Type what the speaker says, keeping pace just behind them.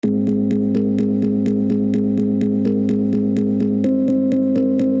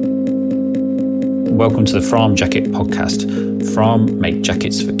welcome to the Fram Jacket podcast. Fram make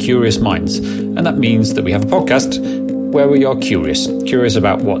jackets for curious minds, and that means that we have a podcast where we are curious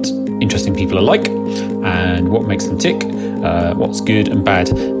about what interesting people are like and what makes them tick, what's good and bad.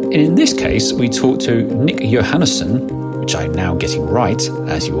 And in this case, we talked to Nick Johannesson, which I'm now getting right,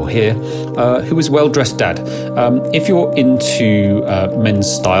 as you will hear, who is Well Dressed Dad. If you're into men's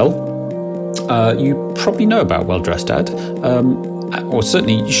style, you probably know about Well Dressed Dad. Or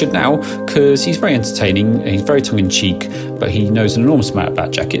certainly you should now, because he's very entertaining, he's very tongue-in-cheek, but he knows an enormous amount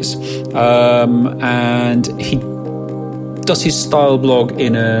about jackets. And he does his style blog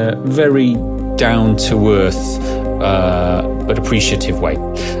in a very down-to-earth but appreciative way,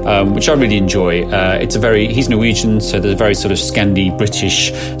 which I really enjoy. He's Norwegian, so there's a very sort of Scandi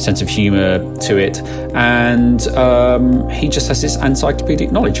British sense of humour to it, and he just has this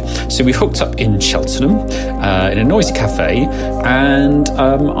encyclopedic knowledge. So we hooked up in Cheltenham in a noisy cafe, and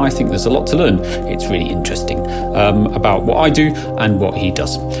I think there's a lot to learn. It's really interesting about what I do and what he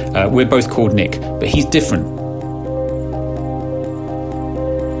does. We're both called Nick, but he's different.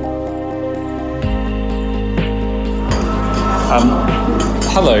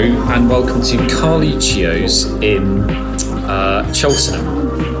 Hello and welcome to Carluccio's in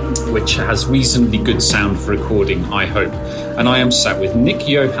Cheltenham, which has reasonably good sound for recording, I hope. And I am sat with Nick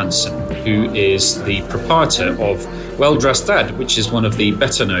Johannesson, who is the proprietor of Well Dressed Dad, which is one of the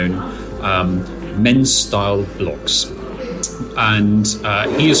better known men's style blogs. And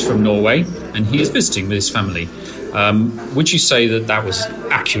he is from Norway and he is visiting with his family. Would you say that was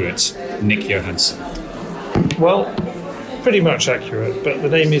accurate, Nick Johannesson? Well, pretty much accurate, but the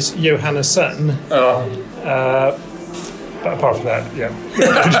name is Johannesson. But apart from that, yeah.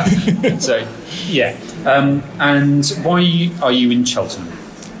 So, yeah. And why are you in Cheltenham?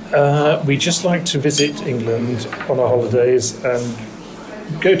 We just like to visit England on our holidays and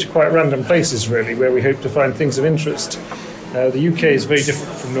go to quite random places, really, where we hope to find things of interest. The UK is very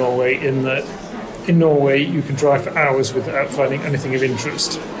different from Norway in that in Norway you can drive for hours without finding anything of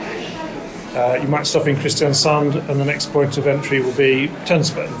interest. You might stop in Kristiansand and the next point of entry will be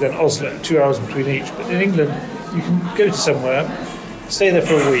Tønsberg, then Oslo, 2 hours between each. But in England, you can go to somewhere, stay there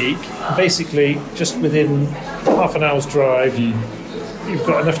for a week, and basically just within half an hour's drive, you've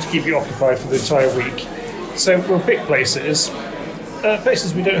got enough to keep you occupied for the entire week. So we'll pick places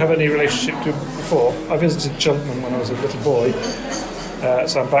we don't have any relationship to before. I visited Cheltenham when I was a little boy,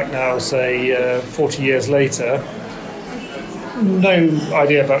 so I'm back now, say, 40 years later. No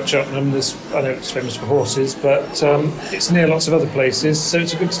idea about Cheltenham. I know it's famous for horses, but it's near lots of other places, so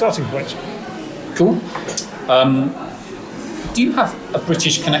it's a good starting point. Cool. Do you have a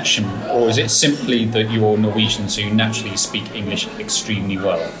British connection, or is it simply that you're Norwegian, so you naturally speak English extremely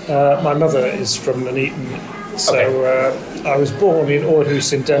well? My mother is from Nuneaton, so I was born in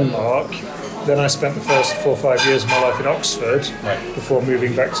Aarhus in Denmark. Then I spent the first 4 or 5 years of my life in Oxford, before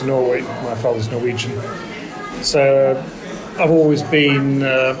moving back to Norway. My father's Norwegian. So I've always been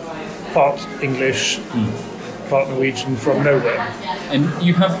part English, part Norwegian from nowhere. And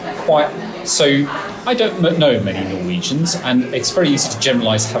you have so I don't know many Norwegians, and it's very easy to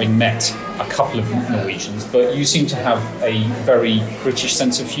generalise having met a couple of Norwegians, but you seem to have a very British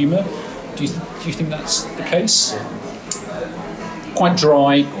sense of humour. Do you think that's the case? Quite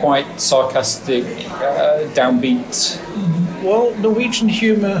dry, quite sarcastic, downbeat? Well, Norwegian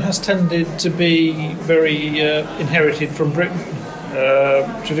humour has tended to be very inherited from Britain.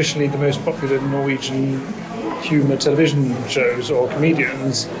 Traditionally, the most popular Norwegian humour television shows or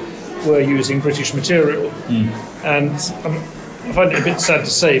comedians were using British material. And I find it a bit sad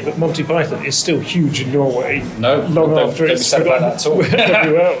to say, but Monty Python is still huge in Norway. No, long after it's forgotten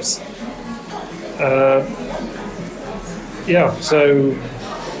everywhere else. So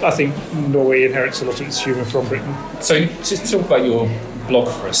I think Norway inherits a lot of its humour from Britain. So to talk about your blog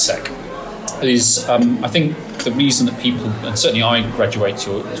for a sec, is I think the reason that people, and certainly I graduate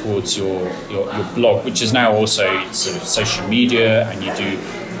towards your blog, which is now also sort of social media, and you do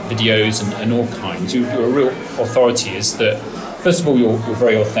videos and all kinds, you're a real authority, is that first of all you're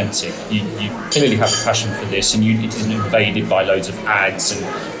very authentic. You clearly have a passion for this, and it isn't invaded by loads of ads and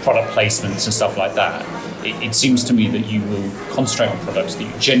product placements and stuff like that. It seems to me that you will concentrate on products that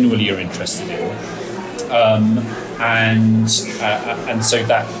you genuinely are interested in, and so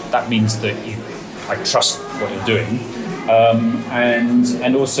that means that I trust what you're doing,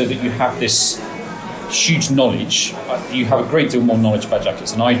 and also that you have this huge knowledge. You have a great deal more knowledge about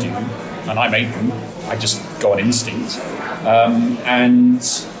jackets than I do, and I make them. I just go on instinct, and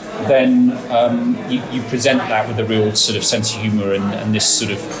then you present that with a real sort of sense of humour and this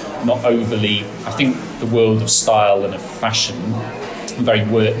sort of not overly. I think the world of style and of fashion, I'm very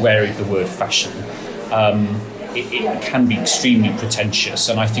wary of the word fashion, it can be extremely pretentious,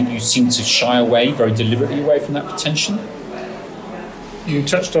 and I think you seem to shy away, very deliberately away from that pretension. You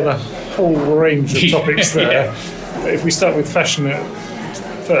touched on a whole range of topics there. Yeah. If we start with fashion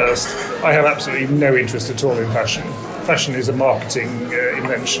first, I have absolutely no interest at all in fashion. Fashion is a marketing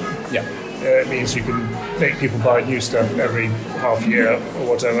invention. Yeah. It means you can make people buy new stuff every half year or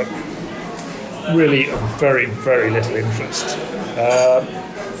whatever. Really, very, very little interest.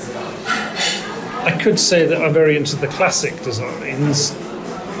 I could say that I'm very into the classic designs,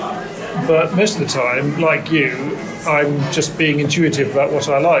 but most of the time, like you, I'm just being intuitive about what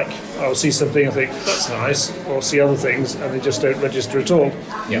I like. I'll see something and think, that's nice, or I'll see other things and they just don't register at all.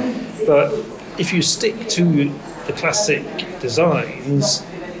 Yeah. But if you stick to the classic designs,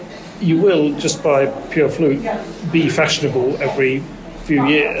 you will, just by pure fluke, be fashionable every few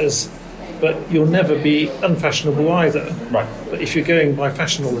years, but you'll never be unfashionable either. Right. But if you're going by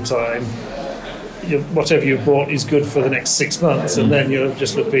fashion all the time, whatever you've bought is good for the next 6 months, and then you're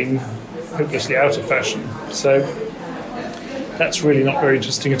just looking hopelessly out of fashion. So that's really not very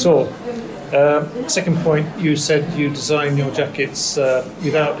interesting at all. Second point, you said you design your jackets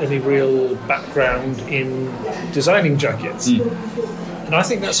without any real background in designing jackets. And I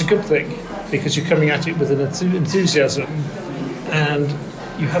think that's a good thing, because you're coming at it with an enthusiasm, and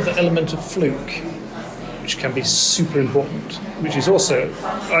you have the element of fluke, which can be super important, which is also,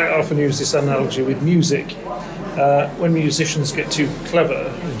 I often use this analogy with music. When musicians get too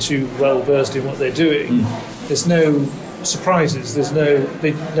clever and too well versed in what they're doing, there's no surprises,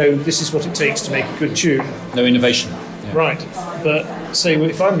 they know this is what it takes to make a good tune. No innovation. Yeah. Right, but say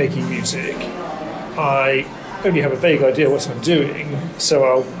if I'm making music, I only have a vague idea what I'm doing, so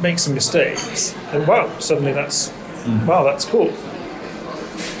I'll make some mistakes, and suddenly that's cool.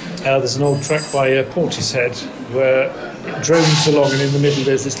 There's an old track by Portishead where it drones along, and in the middle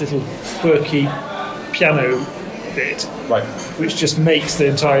there's this little quirky piano bit, right, which just makes the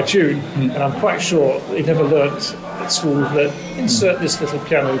entire tune. And I'm quite sure they never learnt at school that insert this little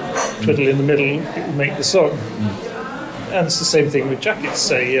piano twiddle in the middle, it will make the song. And it's the same thing with jackets.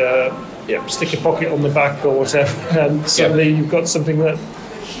 Say, stick a pocket on the back or whatever, and suddenly you've got something that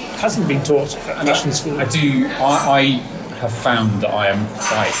hasn't been taught at fashion school. I have found that I am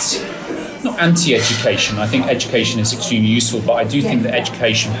quite, not anti-education. I think education is extremely useful, but I do think that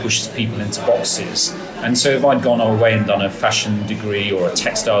education pushes people into boxes. And so if I'd gone away and done a fashion degree or a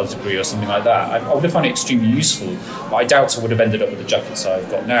textiles degree or something like that, I would have found it extremely useful. But I doubt I would have ended up with the jackets I've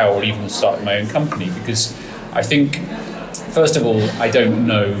got now, or even started my own company, because I think, first of all, I don't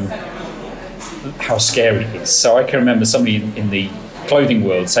know how scary it is. So I can remember somebody in the clothing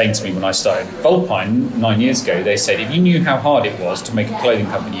world saying to me when I started Volpine 9 years ago, they said, if you knew how hard it was to make a clothing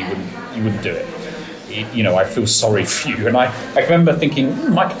company, you wouldn't do it. I feel sorry for you. And I remember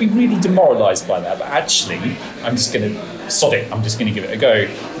thinking, I could be really demoralised by that, but actually, I'm just going to sod it. I'm just going to give it a go,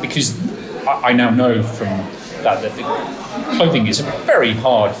 because I now know from that the clothing is a very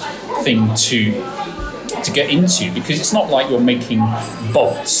hard thing to get into, because it's not like you're making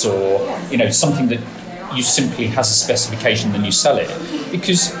bolts or something that you simply has a specification and then you sell it,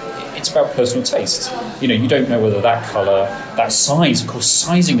 because it's about personal taste. You don't know whether that colour, that size. Of course,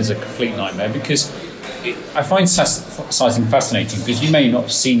 sizing is a complete nightmare, because I find sizing fascinating, because you may not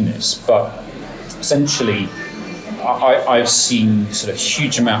have seen this, but essentially I've seen sort of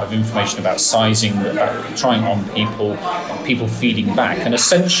huge amount of information about sizing, about trying on people feeding back, and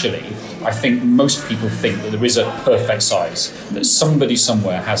essentially I think most people think that there is a perfect size, that somebody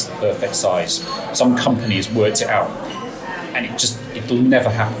somewhere has the perfect size. Some company has worked it out, and it'll never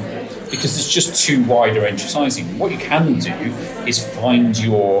happen, because it's just too wide a range of sizing. What you can do is find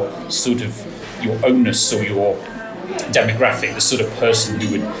your sort of your onus or your demographic, the sort of person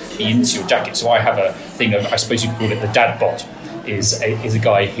who would be into your jacket. So I have a thing of, I suppose you could call it the dad bot, is a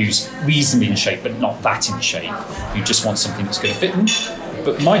guy who's reasonably in shape but not that in shape, who just wants something that's going to fit them.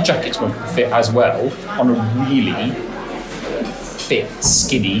 But my jackets won't fit as well on a really fit,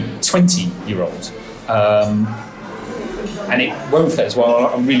 skinny 20-year-old. And it won't fit as well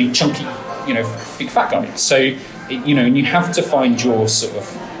on a really chunky, big fat guy. So, and you have to find your sort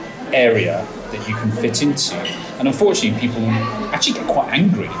of area that you can fit into. And unfortunately, people actually get quite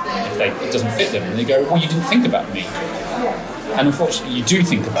angry if it doesn't fit them, and they go, well, you didn't think about me. And unfortunately, you do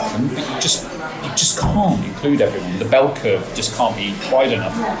think about them, but you just can't include everyone. The bell curve just can't be wide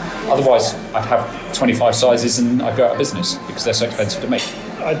enough. Otherwise, I'd have 25 sizes and I'd go out of business, because they're so expensive to make.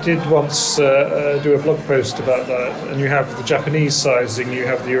 I did once do a blog post about that, and you have the Japanese sizing, you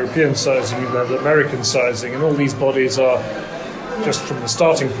have the European sizing, you have the American sizing, and all these bodies are, just from the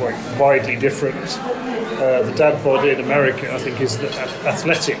starting point, widely different. The dad body in America, I think, is the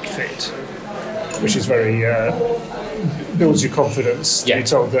athletic fit, which is very builds your confidence. Yeah. To be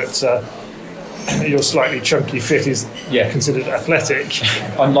told that your slightly chunky fit is considered athletic.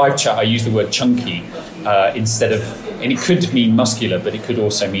 On live chat, I use the word chunky instead of, and it could mean muscular, but it could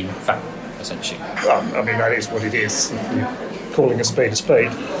also mean fat, essentially. Well, I mean, that is what it is, if you're calling a spade a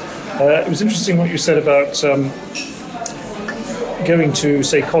spade. It was interesting what you said about going to,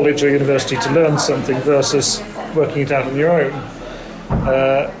 say, college or university to learn something versus working it out on your own.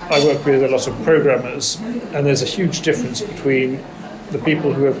 I work with a lot of programmers, and there's a huge difference between the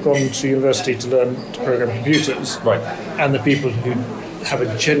people who have gone to university to learn to program computers and the people who have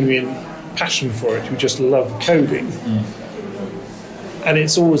a genuine passion for it, who just love coding. And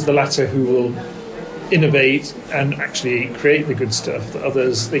it's always the latter who will innovate and actually create the good stuff. The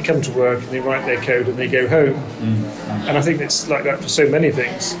others, they come to work and they write their code and they go home. And I think it's like that for so many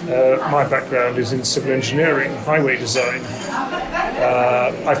things. My background is in civil engineering, highway design.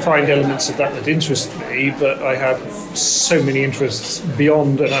 I find elements of that interest me, but I have so many interests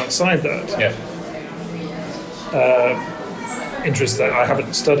beyond and outside that. Interests that I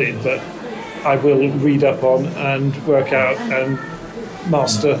haven't studied, but I will read up on and work out and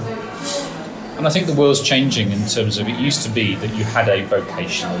master. And I think the world's changing in terms of, it used to be that you had a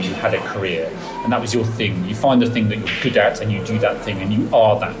vocation or you had a career and that was your thing. You find the thing that you're good at and you do that thing and you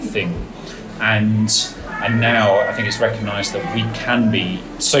are that thing. And now I think it's recognised that we can be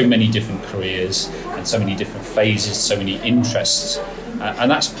so many different careers and so many different phases, so many interests. And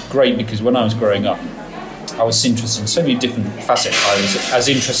that's great, because when I was growing up, I was interested in so many different facets. I was as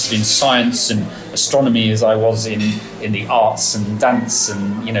interested in science and astronomy as I was in the arts and dance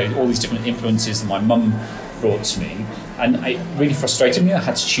and, you know, all these different influences that my mum brought to me. And it really frustrated me. I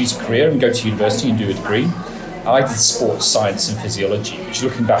had to choose a career and go to university and do a degree. I did sports science and physiology, which,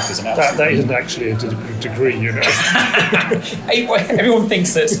 looking back, is an absolute... That isn't actually a degree, you know. Everyone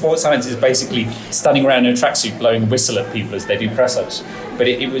thinks that sports science is basically standing around in a tracksuit blowing a whistle at people as they do press-ups. But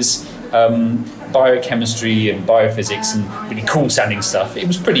it was biochemistry and biophysics and really cool-sounding stuff. It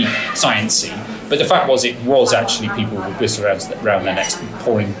was pretty sciencey. But the fact was, it was actually people with whistle around their necks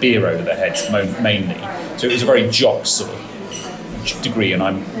pouring beer over their heads, mainly. So it was a very jock sort of degree, and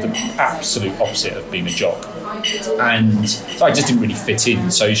I'm the absolute opposite of being a jock. And so I just didn't really fit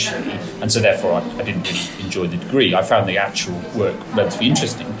in socially, and so therefore I didn't really enjoy the degree. I found the actual work relatively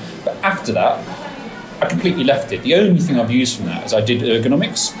interesting. But after that, I completely left it. The only thing I've used from that is I did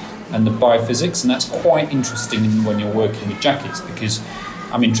ergonomics and the biophysics, and that's quite interesting when you're working with jackets, because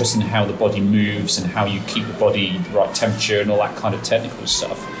I'm interested in how the body moves and how you keep the body the right temperature and all that kind of technical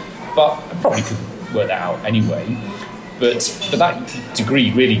stuff. But I probably could work that out anyway. But that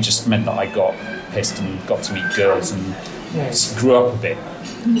degree really just meant that I got pissed and got to meet girls and grew up a bit.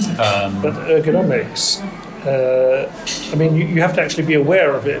 But ergonomics, I mean, you have to actually be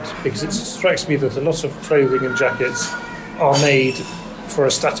aware of it, because it strikes me that a lot of clothing and jackets are made for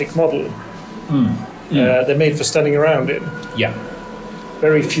a static model. They're made for standing around in. Yeah.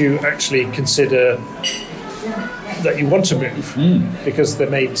 Very few actually consider that you want to move, because they're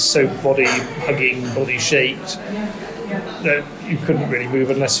made so body-hugging, body-shaped, that you couldn't really move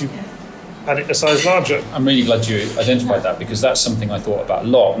unless you had it a size larger. I'm really glad you identified that, because that's something I thought about a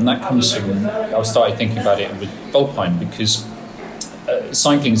lot, and that comes from, I started thinking about it with Vulpine, because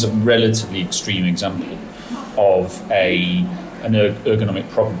cycling is a relatively extreme example of an ergonomic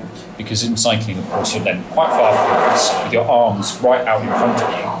problem, because in cycling, of course, you're then quite far forwards with your arms right out in front of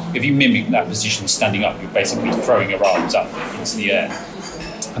you. If you mimic that position standing up, you're basically throwing your arms up into the air,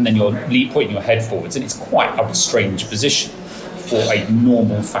 and then you're putting your head forwards, and it's quite a strange position for a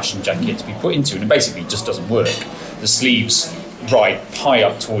normal fashion jacket to be put into, and it basically just doesn't work. The sleeves right high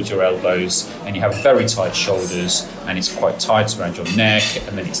up towards your elbows, and you have very tight shoulders, and it's quite tight around your neck,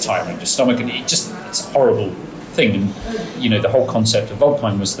 and then it's tight around your stomach, and it's a horrible thing. And, you know, the whole concept of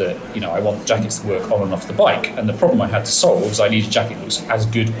Vulpine was that, you know, I want jackets to work on and off the bike, and the problem I had to solve was I need a jacket that looks as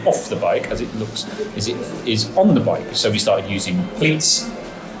good off the bike as it looks as it is on the bike. So we started using pleats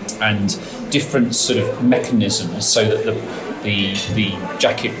and different sort of mechanisms so that the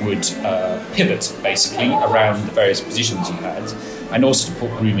jacket would pivot basically around the various positions you had, and also to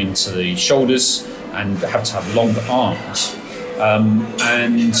put room into the shoulders and have to have longer arms.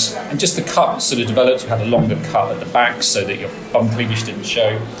 And just the cut sort of developed. You had a longer cut at the back so that your bum cleavage didn't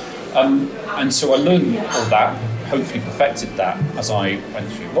show. And so I learned all that, hopefully perfected that as I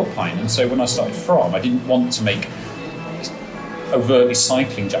went through Vulpine. And so when I started From, I didn't want to make overtly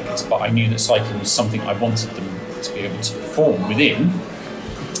cycling jackets, but I knew that cycling was something I wanted them to be able to perform within,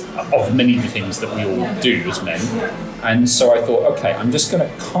 of many of the things that we all do as men. And so I thought, okay, I'm just going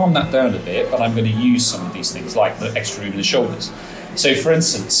to calm that down a bit, but I'm going to use some of these things, like the extra room in the shoulders. So, for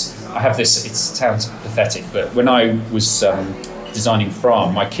instance, I have this. It sounds pathetic, but when I was designing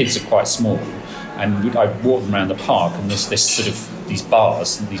Fram, my kids are quite small, and I walk them around the park, and there's this sort of these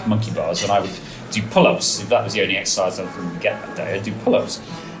bars, these monkey bars, and I would do pull-ups. If that was the only exercise I was going to get that day, I'd do pull-ups.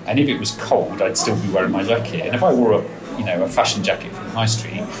 And if it was cold, I'd still be wearing my jacket. And if I wore a fashion jacket from High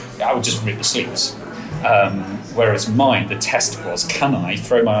Street, I would just rip the sleeves. Whereas mine, the test was, can I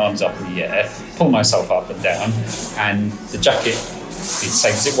throw my arms up in the air, pull myself up and down, and the jacket be the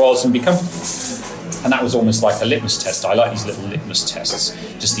same as it was and be comfortable. And that was almost like a litmus test. I like these little litmus tests.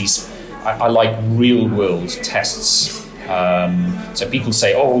 Just these, I like real world tests. So people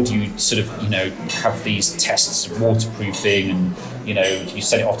say, oh, do you sort of, have these tests of waterproofing and, you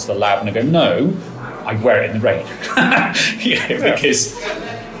send it off to the lab? And I go, no, I wear it in the rain. Because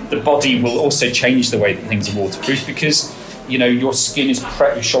the body will also change the way that things are waterproof because, your skin is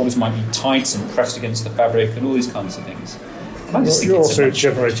your shoulders might be tight and pressed against the fabric and all these kinds of things. You're also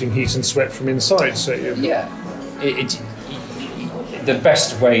generating heat and sweat from inside, so yeah. The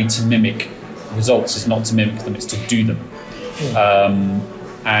best way to mimic results is not to mimic them, it's to do them.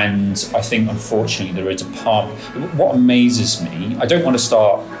 And I think, unfortunately, there is a part. What amazes me, I don't want to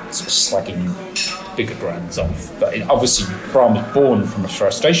start sort of slagging bigger brands off, but obviously, Fram was born from a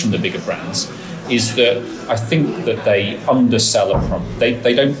frustration with the bigger brands. Is that I think that they undersell a promise.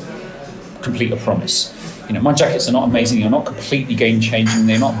 They don't complete a promise. My jackets are not amazing. They're not completely game-changing.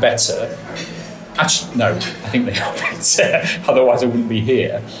 They're not better. Actually, no, I think they are better. Otherwise, I wouldn't be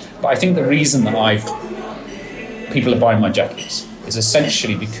here. But I think the reason that people are buying my jackets is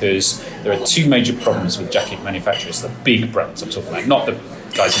essentially because there are two major problems with jacket manufacturers, the big brands I'm talking about, not the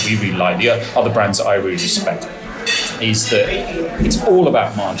guys that we really like, the other brands that I really respect, is that it's all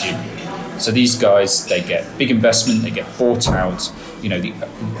about margin. So these guys, they get big investment, they get bought out.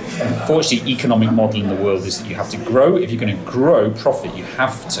 Unfortunately, economic model in the world is that you have to grow. If you're going to grow profit, you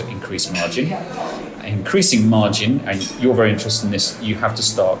have to increase margin. Increasing margin, and you're very interested in this, you have to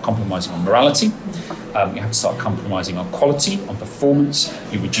start compromising on morality. You have to start compromising on quality, on performance.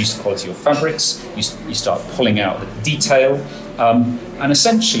 You reduce the quality of fabrics. You start pulling out the detail. And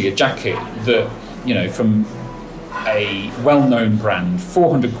essentially a jacket that, from a well-known brand,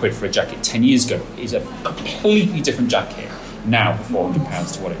 400 quid for a jacket 10 years ago is a completely different jacket now for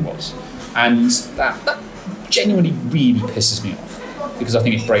 £400 to what it was. And that genuinely really pisses me off because I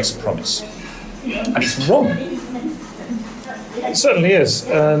think it breaks a promise. And it's wrong. It certainly is.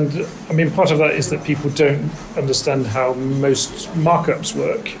 And I mean, part of that is that people don't understand how most markups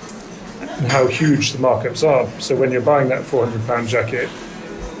work and how huge the markups are. So when you're buying that £400 jacket,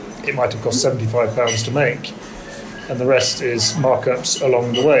 it might have cost £75 to make. And the rest is markups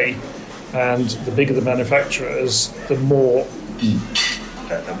along the way. And the bigger the manufacturers, the more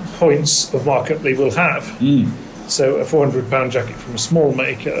points of markup they will have. So a £400 jacket from a small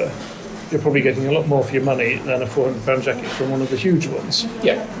maker, you're probably getting a lot more for your money than a £400 jacket from one of the huge ones.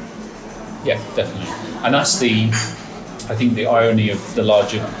 Yeah, definitely. And that's I think the irony of the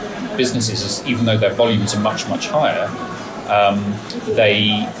larger businesses is even though their volumes are much, much higher,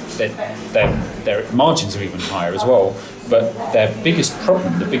 their margins are even higher as well. But their biggest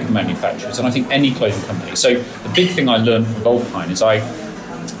problem, the bigger manufacturers, and I think any clothing company. So the big thing I learned from Volpine is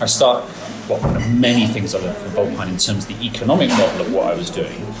one of many things I learned from Volpine in terms of the economic model of what I was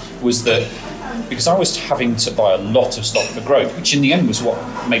doing was that because I was having to buy a lot of stock for growth, which in the end was what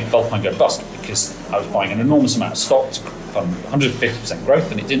made Volpine go bust because I was buying an enormous amount of stock to fund 150% growth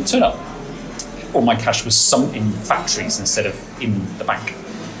and it didn't turn up. All my cash was sunk in factories instead of in the bank.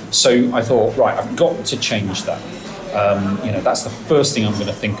 So I thought, right, I've got to change that. That's the first thing I'm going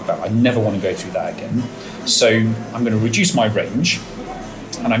to think about. I never want to go through that again. So I'm going to reduce my range,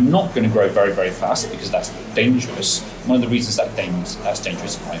 and I'm not going to grow very, very fast because that's dangerous. One of the reasons that's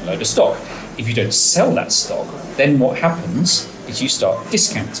dangerous is buying a load of stock. If you don't sell that stock, then what happens is you start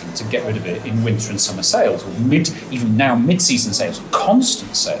discounting to get rid of it in winter and summer sales, or even now mid-season sales,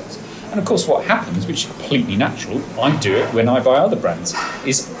 constant sales. And of course what happens, which is completely natural, I do it when I buy other brands,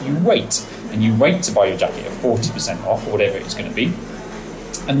 is you wait. And you wait to buy your jacket at 40% off or whatever it's going to be.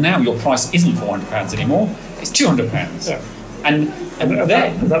 And now your price isn't £400 anymore, it's £200. Yeah. And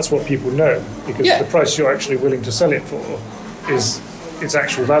that's what people know, because the price you're actually willing to sell it for is its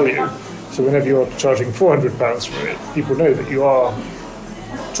actual value. So whenever you're charging £400 for it, people know that you are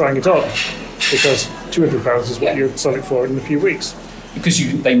trying it on, because £200 is what you'll sell it for in a few weeks. Because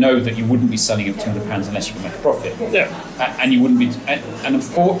they know that you wouldn't be selling it for £200 unless you can make a profit. Yeah. And you wouldn't be. And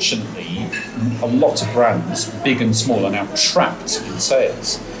unfortunately, a lot of brands, big and small, are now trapped in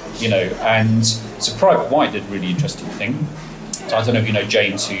sales. And so Private White did a really interesting thing. So I don't know if you know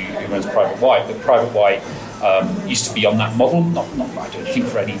James, who runs Private White, but Private White used to be on that model. Not I don't think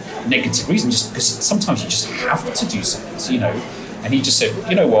for any negative reason, just because sometimes you just have to do something, you know. And he just said,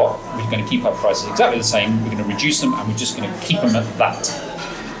 you know what, we're going to keep our prices exactly the same, we're going to reduce them, and we're just going to keep them at that.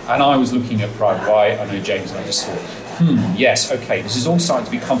 And I was looking at Private White, I know James, and I just thought, yes, okay, this is all starting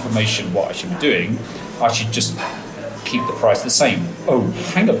to be confirmation of what I should be doing. I should just keep the price the same. Oh,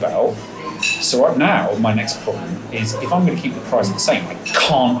 hang about. So right now, my next problem is if I'm going to keep the price the same, I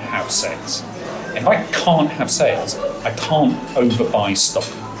can't have sales. If I can't have sales, I can't overbuy stock.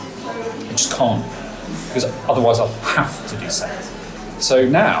 I just can't. Because otherwise I'll have to do sales. So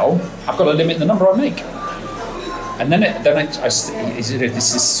now I've got to limit the number I make. And then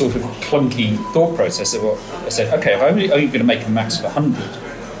this is sort of clunky thought process of what I said, okay, if I'm only going to make a max of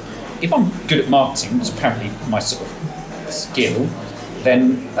 100, if I'm good at marketing, which is apparently my sort of skill,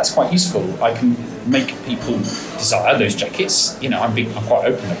 then that's quite useful. I can make people desire those jackets. You know, I'm quite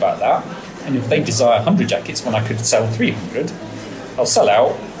open about that. And if they desire 100 jackets when I could sell 300, I'll sell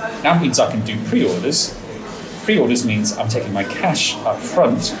out. Now means I can do pre-orders. Pre-orders means I'm taking my cash up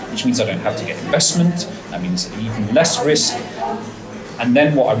front, which means I don't have to get investment. That means even less risk. And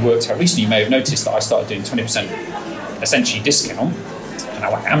then what I worked out recently, you may have noticed that I started doing 20% essentially discount. And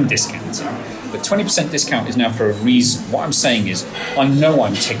now I am discounting. But 20% discount is now for a reason. What I'm saying is, I know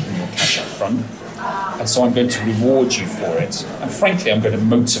I'm taking your cash up front, and so I'm going to reward you for it. And frankly, I'm going to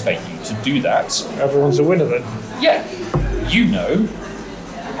motivate you to do that. Everyone's a winner then. Yeah. You know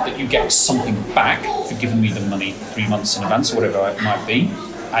that you get something back for giving me the money 3 months in advance, or whatever it might be,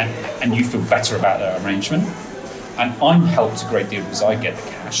 and you feel better about that arrangement. And I'm helped a great deal because I get the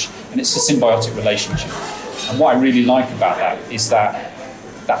cash, and it's a symbiotic relationship. And what I really like about that is that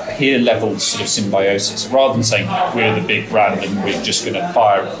peer level sort of symbiosis, rather than saying we're the big brand and we're just going to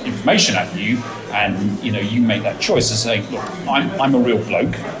fire information at you and you make that choice of saying, look, I'm a real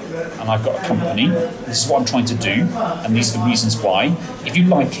bloke and I've got a company, this is what I'm trying to do and these are the reasons why. If you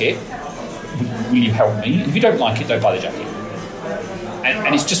like it, will you help me? If you don't like it, don't buy the jacket.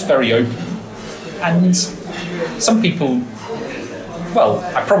 And it's just very open. And some people, well,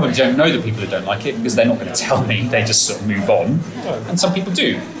 I probably don't know the people who don't like it because they're not going to tell me, they just sort of move on. And some people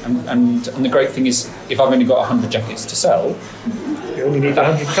do. And the great thing is, if I've only got 100 jackets to sell, you only need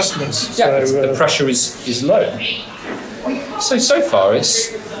 100 customers. Yeah, so, the pressure is low. So far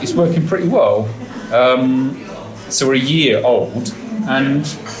it's working pretty well. So we're a year old, and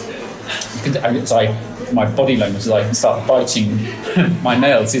my body language, as I can start biting my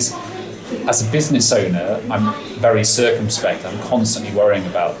nails, is as a business owner, I'm very circumspect. I'm constantly worrying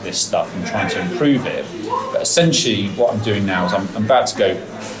about this stuff and trying to improve it. But essentially, what I'm doing now is I'm about to go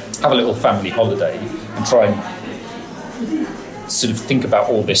have a little family holiday and try and sort of think about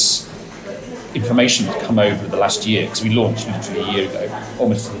all this information that's come over the last year, because we launched literally a year ago,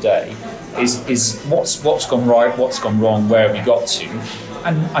 almost to the day, is what's gone right, what's gone wrong, where have we got to.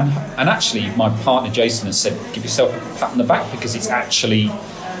 And actually, my partner Jason has said, give yourself a pat on the back because it's actually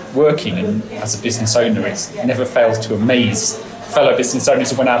working. And as a business owner, it never fails to amaze fellow business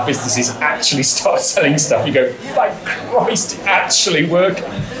owners when our businesses actually start selling stuff. You go, thank Christ, it's actually working,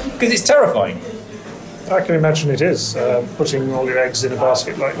 because it's terrifying. I can imagine it is, putting all your eggs in a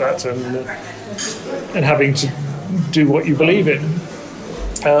basket like that and having to do what you believe in.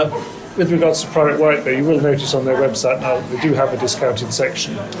 With regards to Private White, though, you will notice on their website now they do have a discounted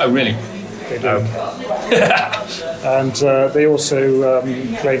section. Oh, really? They do. And they also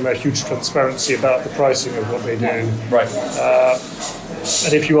claim a huge transparency about the pricing of what they do. Right.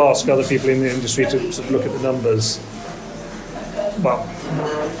 And if you ask other people in the industry to sort of look at the numbers, well...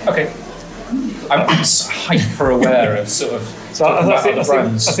 Okay. I'm hyper aware of sort of... So I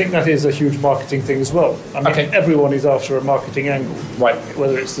think that is a huge marketing thing as well. I mean, everyone is after a marketing angle. Right.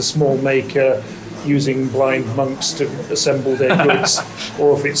 Whether it's the small maker using blind monks to assemble their goods,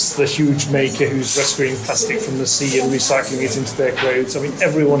 or if it's the huge maker who's rescuing plastic from the sea and recycling it into their clothes. I mean,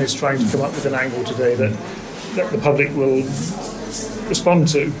 everyone is trying to come up with an angle today that the public will respond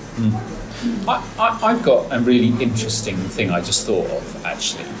to. I've got a really interesting thing I just thought of,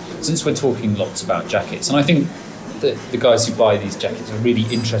 actually, since we're talking lots about jackets, and I think that the guys who buy these jackets are really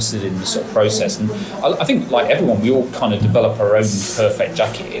interested in the sort of process, and I think, like everyone, we all kind of develop our own perfect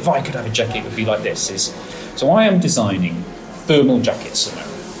jacket. If I could have a jacket, it would be like this. So I am designing thermal jackets now.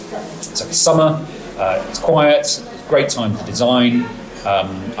 It's like summer, it's quiet, it's a great time to design.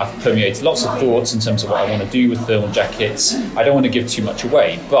 I've permeated lots of thoughts in terms of what I want to do with thermal jackets. I don't want to give too much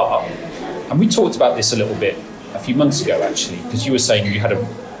away, and we talked about this a little bit a few months ago, actually, because you were saying you had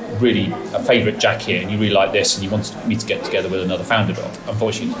really a favourite jacket and you really like this and you wanted me to get together with another founder of.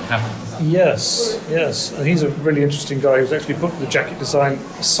 Unfortunately, it didn't happen. Yes. And he's a really interesting guy who's actually put the jacket design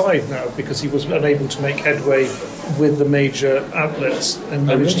aside now because he was unable to make headway with the major outlets and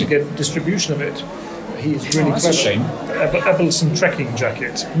managed to get distribution of it. He's really that's clever. A shame. Evelson trekking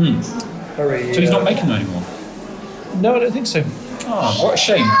jacket. Very, so he's not making them anymore? No, I don't think so. Oh, what a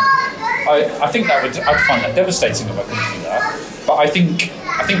shame. I think I'd find that devastating if I couldn't do that. But I think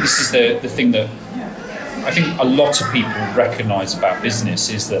this is the thing that I think a lot of people recognise about business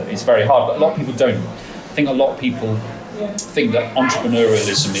is that it's very hard, but a lot of people don't. I think a lot of people think that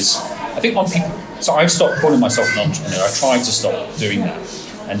entrepreneurialism is. I think so I've stopped calling myself an entrepreneur. I tried to stop doing that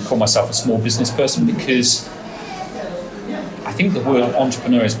and call myself a small business person because I think the word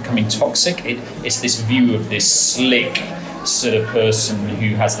entrepreneur is becoming toxic. It's this view of this slick sort of person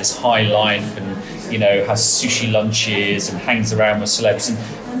who has this high life and has sushi lunches and hangs around with celebs.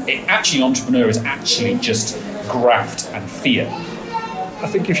 And actually, entrepreneur is actually just graft and fear. I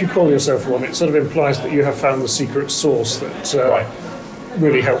think if you call yourself one, it sort of implies that you have found the secret sauce that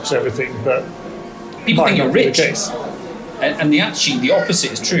really helps everything. But people think you're rich, and the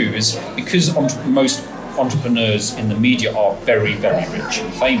opposite is true. Is because most entrepreneurs in the media are very, very rich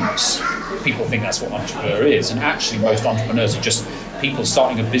and famous. People think that's what entrepreneur is, and actually most entrepreneurs are just people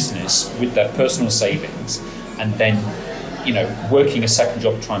starting a business with their personal savings and then working a second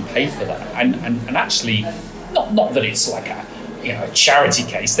job to try and pay for that, and actually not that it's like a charity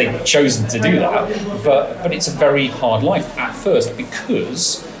case, they've chosen to do that, but it's a very hard life at first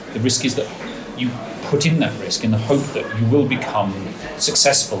because the risk is that you put in that risk in the hope that you will become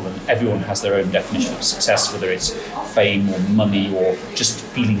successful, and everyone has their own definition of success, whether it's fame or money or just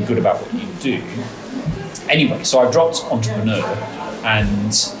feeling good about what you do. Anyway, so I've dropped entrepreneur,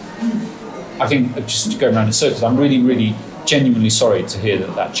 and I think just going around in circles, I'm really, really genuinely sorry to hear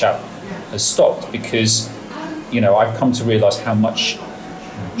that chap has stopped because, I've come to realise how much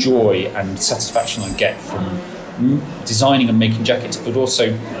joy and satisfaction I get from designing and making jackets, but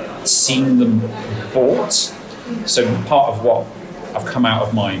also seeing them bought. So part of what I've come out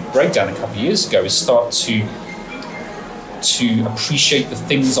of my breakdown a couple of years ago is start to appreciate the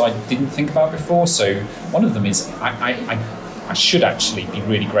things I didn't think about before. So one of them is I should actually be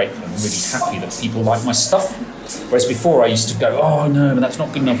really grateful and really happy that people like my stuff. Whereas before I used to go, oh no, that's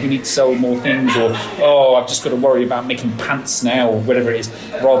not good enough, we need to sell more things, or oh, I've just got to worry about making pants now, or whatever it is,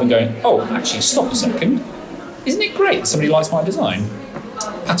 rather than going, oh, actually, stop a second. Isn't it great somebody likes my design?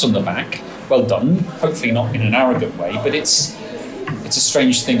 Pat on the back, well done, hopefully not in an arrogant way, but it's a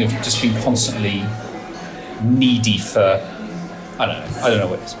strange thing of just being constantly needy for, I don't know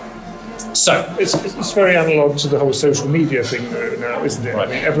what it is. So it's very analogue to the whole social media thing though now, isn't it? Right.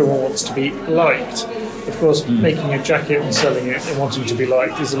 I mean, everyone wants to be liked. Of course, making a jacket and selling it and wanting to be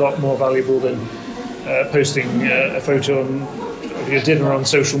liked is a lot more valuable than posting a photo of your dinner on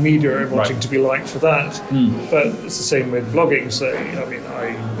social media and wanting to be liked for that. But it's the same with blogging. So, I mean,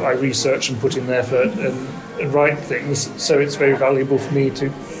 I research and put in effort and write things, so it's very valuable for me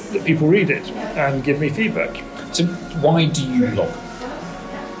that people read it and give me feedback. So why do you blog?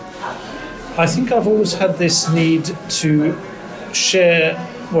 I think I've always had this need to share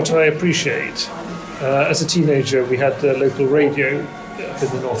what I appreciate. As a teenager, we had local radio up in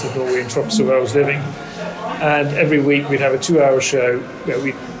the north of Norway in Tromsø, where I was living, and every week we'd have a 2-hour show where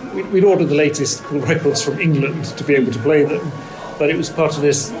we'd order the latest cool records from England to be able to play them. But it was part of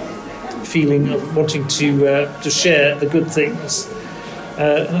this feeling of wanting to share the good things,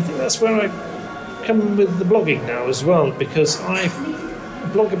 and I think that's where I come with the blogging now as well, because I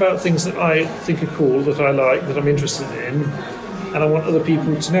blog about things that I think are cool, that I like, that I'm interested in, and I want other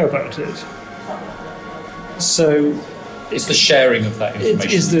people to know about it. So it's the sharing of that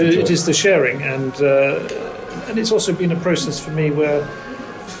information. It is the sharing, and it's also been a process for me where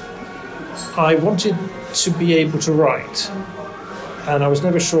I wanted to be able to write, and I was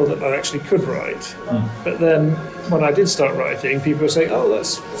never sure that I actually could write. But then when I did start writing, people were saying, "Oh,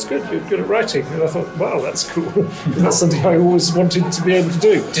 that's good. You're good at writing," and I thought, "Wow, that's cool." That's something I always wanted to be able to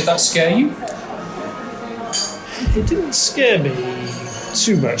do. Did that scare you? It didn't scare me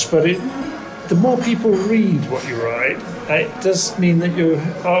too much, but the more people read what you write, it does mean that you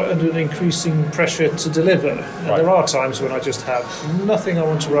are under an increasing pressure to deliver. And there are times when I just have nothing I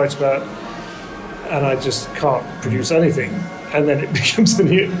want to write about, and I just can't produce anything, and then it becomes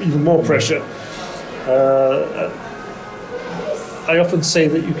even more pressure. I often say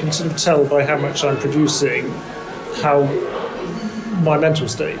that you can sort of tell by how much I'm producing how my mental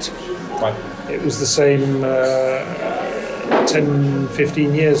state. Right. It was the same 10,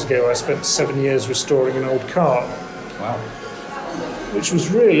 15 years ago. I spent 7 years restoring an old car. Wow. which was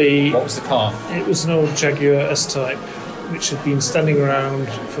really... What was the car? It was an old Jaguar S-Type, which had been standing around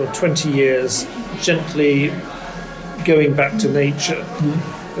for 20 years, gently going back to nature.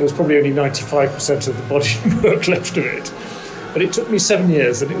 There was probably only 95% of the bodywork left of it. But it took me 7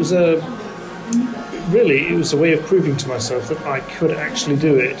 years, and it was a way of proving to myself that I could actually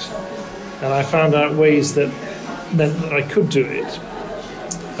do it. And I found out ways that meant that I could do it.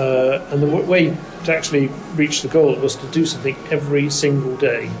 And the way to actually reach the goal was to do something every single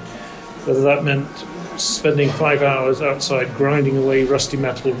day. Whether that meant spending 5 hours outside grinding away rusty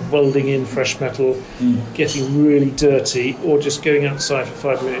metal, welding in fresh metal, getting really dirty, or just going outside for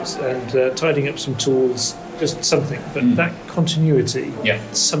 5 minutes and tidying up some tools, just something. But that continuity,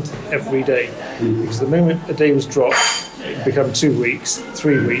 something every day. Because the moment a day was dropped, it would become 2 weeks,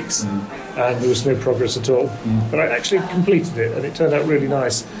 3 weeks, and there was no progress at all. But I actually completed it, and it turned out really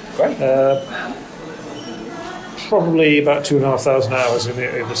nice. Great. Probably about 2,500 hours in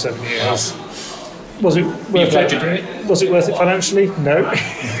it over 7 years. Was it worth it? Was it worth it financially? No.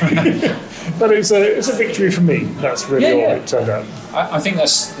 But it was a victory for me. That's really all it turned out. I think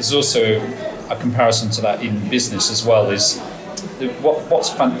there's also a comparison to that in business as well. Is what's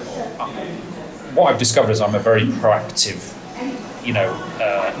fun? What I've discovered is I'm a very proactive,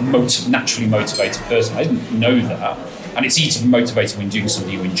 naturally motivated person. I didn't know that, and it's easy to be motivated when doing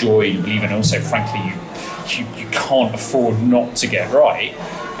something you enjoy, you believe in, and also, frankly, you can't afford not to get right.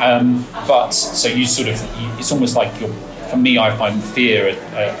 But so it's almost like for me, I find fear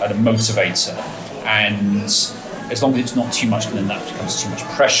a motivator, and as long as it's not too much, then that becomes too much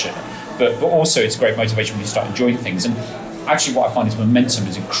pressure. But also it's great motivation when you start enjoying things. And actually what I find is momentum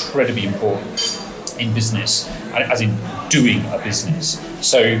is incredibly important in business, as in doing a business.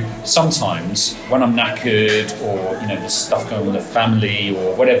 So sometimes when I'm knackered, or there's stuff going on with the family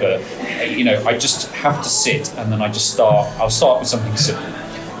or whatever, I just have to sit, and then I'll start with something simple,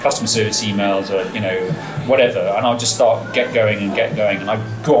 customer service emails, or whatever, and I'll just get going, and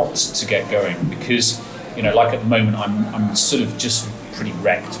I've got to get going because like at the moment I'm sort of just pretty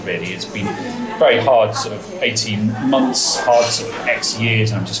wrecked, really. It's been very hard sort of 18 months, hard sort of X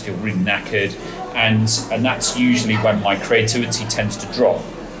years, and I just feel really knackered, and that's usually when my creativity tends to drop.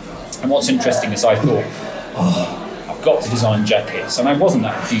 And what's interesting is I thought, I've got to design jackets, and I wasn't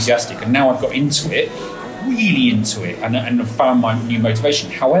that enthusiastic, and now I've got really into it, and found my new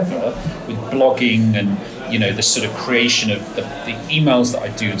motivation. However, with blogging and the sort of creation of the emails that I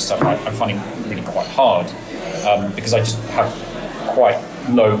do and stuff, I'm finding it really quite hard because I just have quite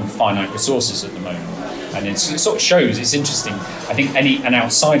low finite resources at the moment, and it sort of shows. It's interesting. I think an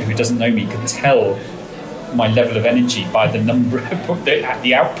outsider who doesn't know me can tell my level of energy by the number of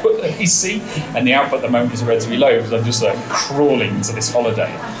the output that we see, and the output at the moment is relatively low because I'm just crawling to this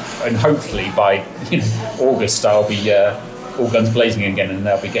holiday, and hopefully by August I'll be all guns blazing again, and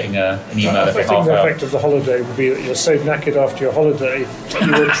they'll be getting an email every half hour. I think the effect of the holiday will be that you're so knackered after your holiday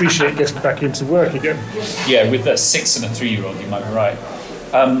you will appreciate getting back into work again. Yeah, with a 6 and a 3-year-old, you might be right.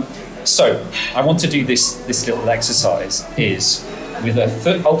 So I want to do this little exercise is with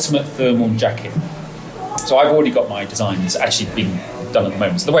a ultimate thermal jacket. So I've already got my designs actually being done at the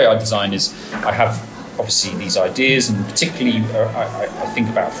moment. So the way I design is I have obviously these ideas, and particularly I think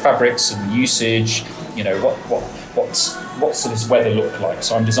about fabrics and usage. What's this weather look like?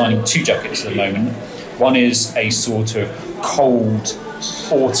 So I'm designing 2 jackets at the moment. One is a sort of cold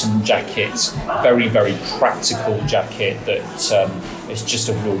autumn jacket, very, very practical jacket that is just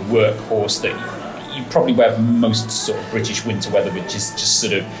a real workhorse that you probably wear most sort of British winter weather, which is just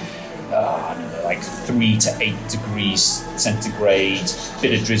sort of 3 to 8 degrees centigrade,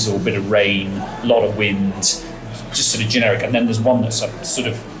 bit of drizzle, bit of rain, a lot of wind, just sort of generic. And then there's one that's a sort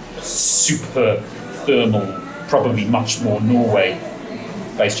of super thermal, probably much more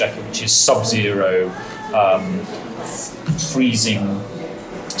Norway-based jacket, which is sub-zero, freezing,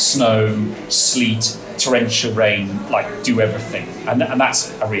 snow, sleet, torrential rain, do everything. And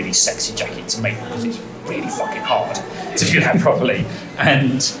that's a really sexy jacket to make because it's really fucking hard to do that properly.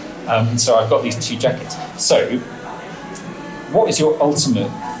 And so I've got these 2 jackets. So what is your ultimate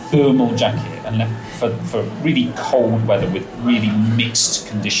thermal jacket, and for really cold weather with really mixed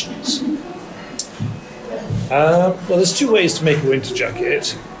conditions? Well, there's 2 ways to make a winter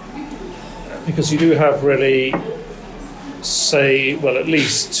jacket, because you do have really, at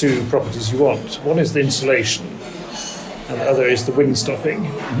least 2 properties you want. One is the insulation, and the other is the wind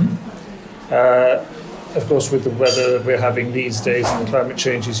stopping. Of course, with the weather we're having these days and the climate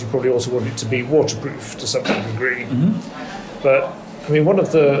changes, you probably also want it to be waterproof to some degree. But I mean, one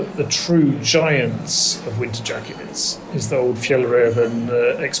of the true giants of winter jackets is the old Fjällräven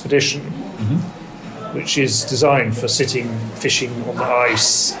Expedition. which is designed for sitting fishing on the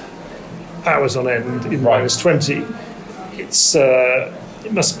ice hours on end in minus 20.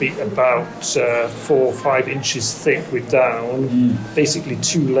 It must be about 4 or 5 inches thick with down, basically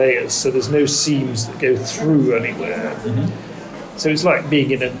 2 layers, so there's no seams that go through anywhere. So it's like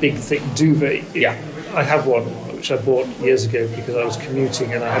being in a big thick duvet. I have one which I bought years ago because I was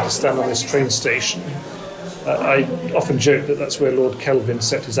commuting and I had to stand on this train station. I often joke that that's where Lord Kelvin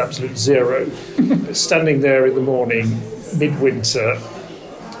set his absolute zero. But standing there in the morning, midwinter,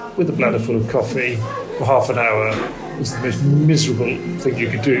 with a bladder full of coffee for half an hour was the most miserable thing you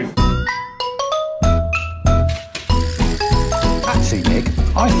could do. Actually, Nick,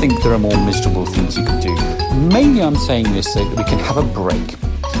 I think there are more miserable things you could do. Mainly I'm saying this so that we can have a break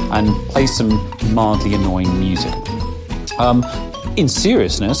and play some mildly annoying music. In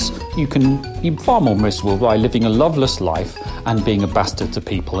seriousness, you can be far more miserable by living a loveless life and being a bastard to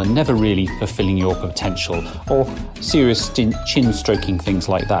people and never really fulfilling your potential, or serious chin-stroking things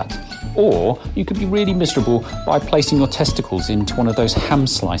like that. Or you could be really miserable by placing your testicles into one of those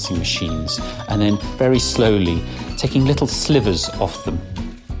ham-slicing machines and then very slowly taking little slivers off them.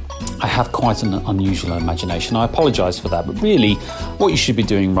 I have quite an unusual imagination. I apologise for that, but really what you should be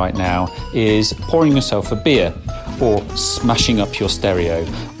doing right now is pouring yourself a beer, or smashing up your stereo,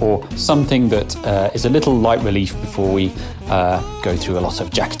 or something that is a little light relief before we go through a lot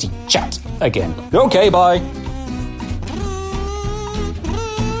of jackety chat again. Okay, bye.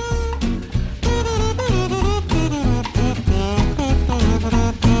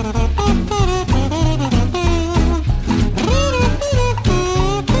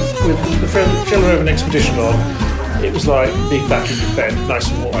 With the Fjällräven expedition on, it was like being back in your bed,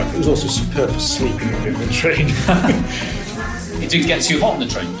 nice and warm. It was also superb for sleeping in the train. It didn't get too hot on the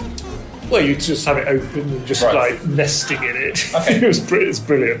train? Well, you just have it open and just like nesting in it. Okay. It's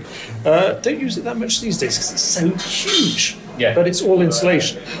brilliant. Don't use it that much these days because it's so huge. Yeah. But it's all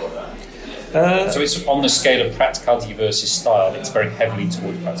insulation. So it's on the scale of practicality versus style, it's very heavily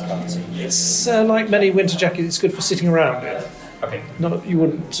towards practicality. It's like many winter jackets, it's good for sitting around in. Okay. You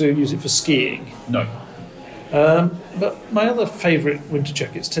wouldn't use it for skiing. No. But my other favourite winter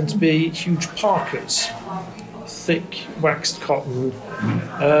jackets tend to be huge parkas, thick waxed cotton,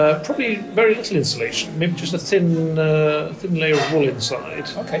 probably very little insulation, maybe just a thin layer of wool inside.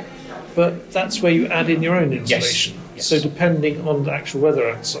 Okay. But that's where you add in your own insulation. Yes. So depending on the actual weather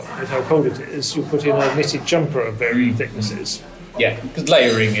outside, how cold it is, you'll put in a knitted jumper of varying thicknesses. Yeah, because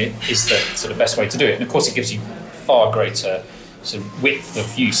layering it is the sort of best way to do it, and of course it gives you far greater sort of width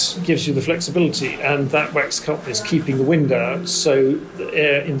of use. It gives you the flexibility, and that waxed cotton is keeping the wind out, so the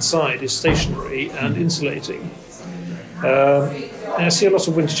air inside is stationary and insulating. And I see a lot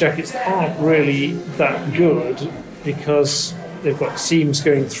of winter jackets that aren't really that good because they've got seams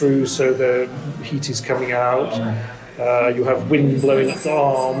going through, so the heat is coming out. You have wind blowing up the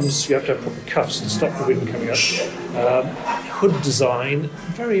arms. You have to have proper cuffs to stop the wind coming up. Hood design.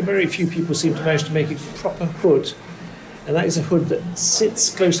 Very, very few people seem to manage to make a proper hood. And that is a hood that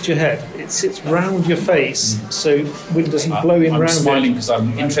sits close to your head. It sits round your face, so wind doesn't blow in round it. I'm smiling because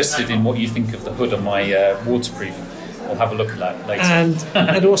I'm interested in what you think of the hood on my waterproof. I'll have a look at that later.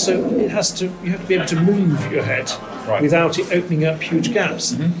 And also, you have to be able to move your head without it opening up huge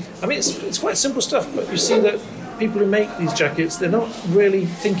gaps. I mean, it's quite simple stuff, but you see that people who make these jackets, they're not really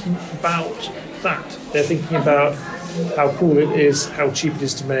thinking about that. They're thinking about how cool it is, how cheap it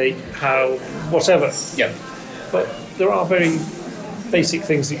is to make, how whatever. Yeah. But there are very basic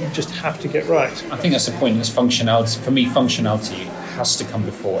things that you just have to get right. I think that's the point, is functionality. For me, functionality has to come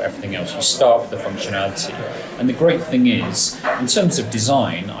before everything else. You start with the functionality. And the great thing is, in terms of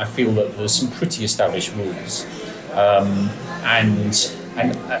design, I feel that there's some pretty established rules. And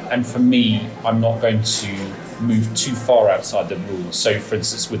for me, I'm not going to move too far outside the rules. So, for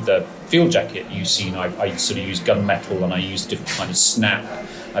instance, with the field jacket you've seen, I sort of use gunmetal and I use different kind of snap.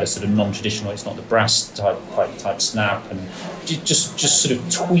 I had a sort of non-traditional, it's not the brass type snap, and just sort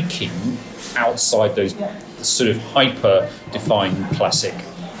of tweaking outside those sort of hyper-defined classic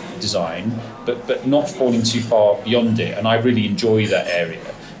design, but not falling too far beyond it. And I really enjoy that area.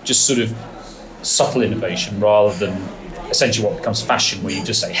 Just sort of subtle innovation rather than essentially what becomes fashion, where you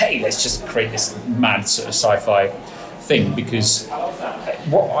just say, hey, let's just create this mad sort of sci-fi thing. Because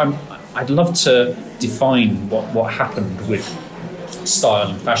I'd love to define what happened with style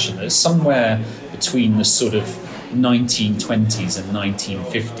and fashion. There's somewhere between the sort of 1920s and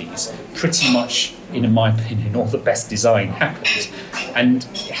 1950s, pretty much, in my opinion, all the best design happened, and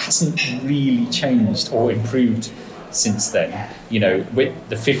it hasn't really changed or improved since then. You know, with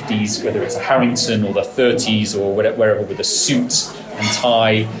the 50s, whether it's a Harrington, or the 30s, or wherever, with a suit and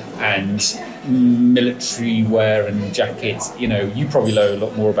tie and military wear and jackets. You probably know a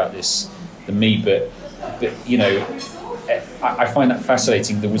lot more about this than me, but I find that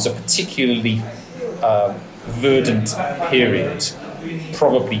fascinating. There was a particularly verdant period,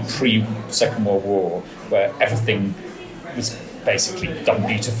 probably pre-Second World War, where everything was basically done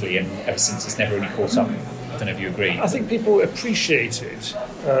beautifully, and ever since it's never really caught up. I don't know if you agree. I think people appreciated,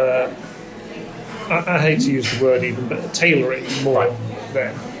 I hate to use the word even, but tailoring more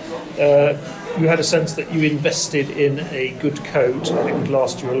then. You had a sense that you invested in a good coat and it would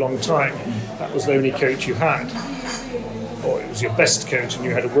last you a long time. That was the only coat you had. Or it was your best coat and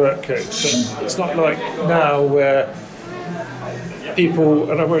you had a work coat. But it's not like now where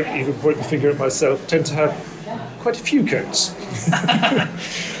people, and I won't even point the finger at myself, tend to have quite a few coats.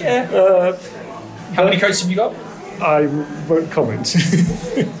 How many coats have you got? I won't comment.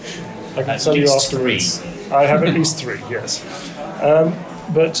 I can tell you afterwards. 3. I have at least 3, yes.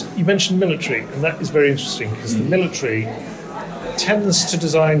 But you mentioned military, and that is very interesting because the military tends to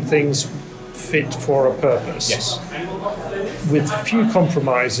design things fit for a purpose. Yes. With few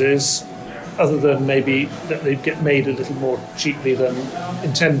compromises, other than maybe that they get made a little more cheaply than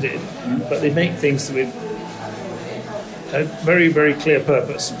intended, but they make things with a very, very clear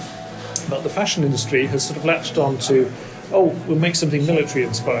purpose. But the fashion industry has sort of latched on to, we'll make something military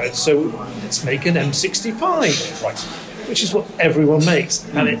inspired, so let's make an M65. Right. Which is what everyone makes.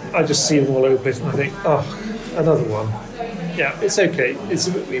 And I just see them all over it and I think, another one. Yeah, it's okay. It's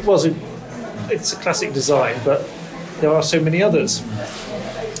a classic design, but there are so many others.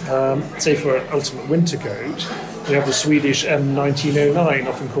 Say for an ultimate winter coat, we have the Swedish M1909,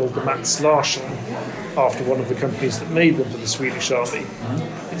 often called the Mats Larsson, after one of the companies that made them for the Swedish Army.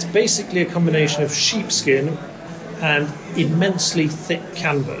 It's basically a combination of sheepskin and immensely thick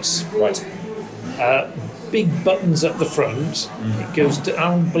canvas. Right. Big buttons at the front. It goes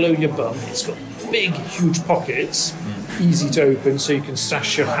down below your bum. It's got big, huge pockets, easy to open, so you can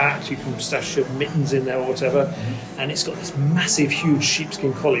stash your hat, you can stash your mittens in there or whatever. And it's got this massive, huge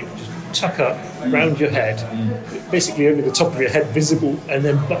sheepskin collar you can just tuck up around your head, basically only the top of your head visible, and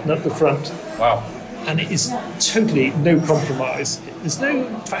then button up the front. Wow. And it is totally no compromise. There's no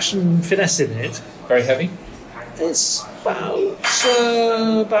fashion finesse in it. Very heavy? It's about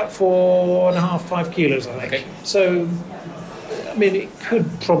 4.5, 5 kilos, I think. Okay. So, I mean, it could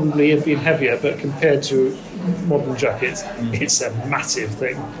probably have been heavier, but compared to modern jackets, it's a massive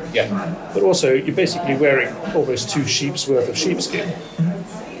thing. Yeah. But also, you're basically wearing almost 2 sheep's worth of sheepskin.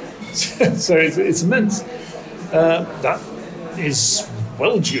 So it's immense. That is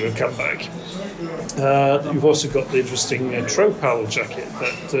well due a comeback. You've also got the interesting Tropal jacket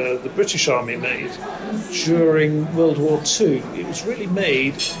that the British Army made during World War II. It was really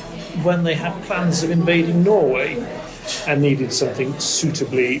made when they had plans of invading Norway and needed something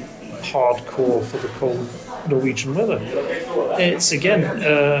suitably hardcore for the cold Norwegian weather. It's again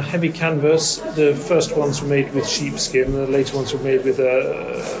heavy canvas. The first ones were made with sheepskin, the later ones were made with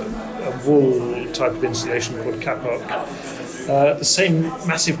a wool type of insulation called kapok. The same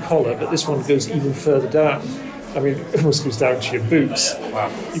massive collar, but this one goes even further down. I mean, it almost goes down to your boots. Wow.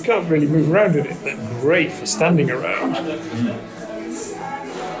 You can't really move around in it, but great for standing around.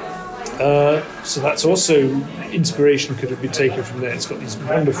 So that's also inspiration could have been taken from there. It's got these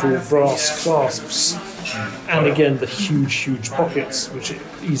wonderful brass clasps, and again the huge pockets, which are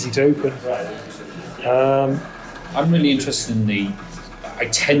easy to open. I'm really interested in I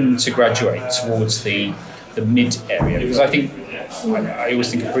tend to graduate towards the mid area, because I think I always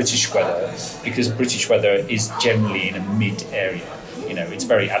think of British weather, because British weather is generally in a mid area. It's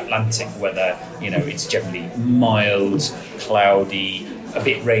very Atlantic weather. It's generally mild, cloudy, a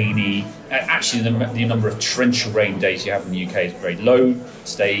bit rainy. Actually, the number of torrential rain days you have in the UK is very low.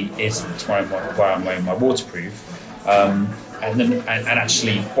 Today is why I'm wearing my waterproof. And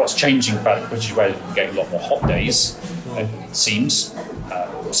actually, what's changing about British weather is we get a lot more hot days. It seems,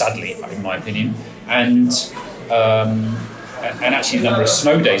 sadly, in my opinion, and actually the number of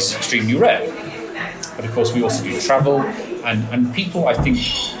snow days is extremely rare. But of course, we also do travel, and people, I think,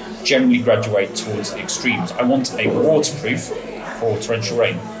 generally graduate towards the extremes. I want a waterproof for torrential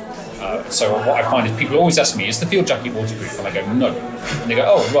rain. So what I find is people always ask me, is the field jacket waterproof? And I go, no. And they go,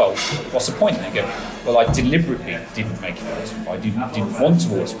 oh, well, what's the point? And I go, well, I deliberately didn't make it waterproof. I didn't want to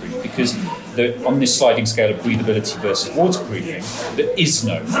waterproof, because on this sliding scale of breathability versus waterproofing, there is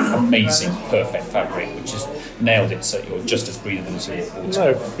no amazing, perfect fabric which has nailed it so you're just as breathable as waterproof.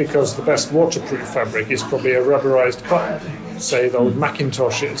 No, because the best waterproof fabric is probably a rubberized cotton, say the old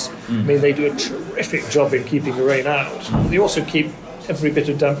Macintoshes. I mean, they do a terrific job in keeping the rain out. They also keep every bit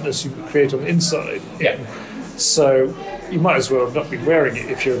of dampness you create on the inside. Yeah. So you might as well not be wearing it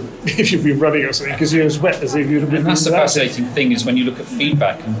if you've been running or something, because you're as wet as if you'd have been. And that's the without fascinating thing is when you look at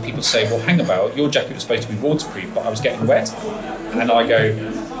feedback and people say, well, hang about, your jacket was supposed to be waterproof, but I was getting wet. And I go,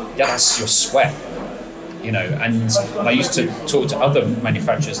 yeah, that's your sweat. You know, and I used to talk to other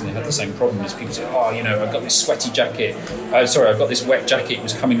manufacturers and they had the same problem as people say, oh, you know, I've got this sweaty jacket. I've got this wet jacket, it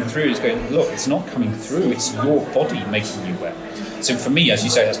was coming through. It's going, look, it's not coming through, it's your body making you wet. So for me, as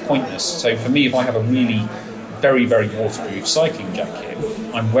you say, that's pointless. So for me, if I have a really very, very waterproof cycling jacket,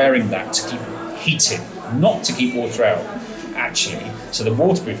 I'm wearing that to keep heating, not to keep water out, actually. So the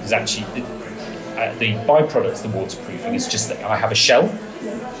waterproof is actually, the byproduct of the waterproofing is just that I have a shell,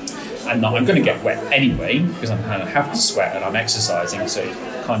 and I'm going to get wet anyway because I'm going to have to sweat and I'm exercising, so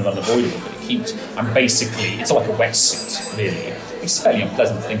it's kind of unavoidable. But it's like a wetsuit, really. It's a fairly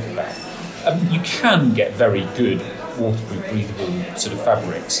unpleasant to think about. You can get very good waterproof, breathable sort of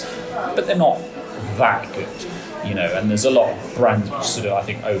fabrics, but they're not that good, you know. And there's a lot of brands which sort of, I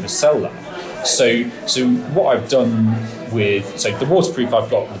think, oversell that. So what I've done with the waterproof I've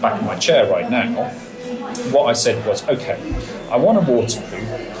got at the back of my chair right now, what I said was, okay, I want a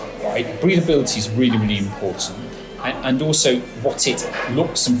waterproof. Right, breathability is really, really important, and also what it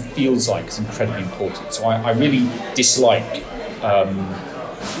looks and feels like is incredibly important. So I really dislike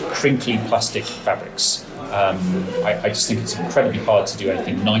crinkly plastic fabrics. I just think it's incredibly hard to do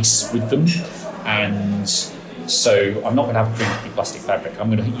anything nice with them, and so I'm not going to have a crinkly plastic fabric.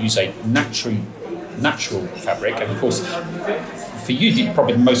 I'm going to use a natural fabric, and of course, for you,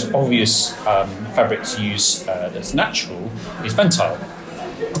 probably the most obvious fabric to use that's natural is Ventile.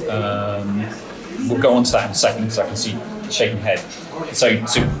 We'll go on to that in a second because I can see you shaking your head. So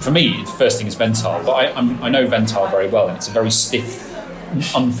for me, the first thing is Ventile, but I know Ventile very well, and it's a very stiff,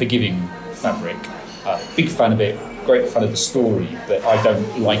 unforgiving fabric. Big fan of it, great fan of the story, but I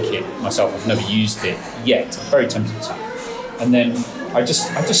don't like it myself. I've never used it yet. I'm very tempted to. And then I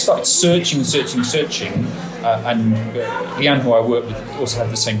just started searching, and Leanne, who I work with, also had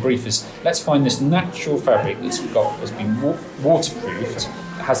the same brief: is let's find this natural fabric that's been waterproofed,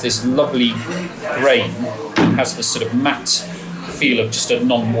 has this lovely grain, has this sort of matte feel of just a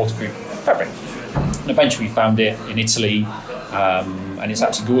non-waterproof fabric. And eventually we found it in Italy, and it's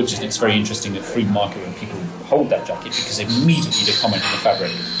actually gorgeous. And it's very interesting at Free Market when people hold that jacket because they immediately comment on the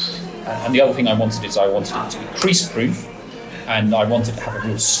fabric. And the other thing I wanted it to be crease-proof, and I wanted to have a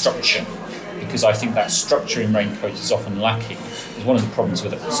real structure, because I think that structure in raincoat is often lacking. It's one of the problems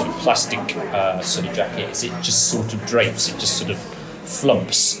with a sort of plastic sort of jacket is it just sort of drapes, it just sort of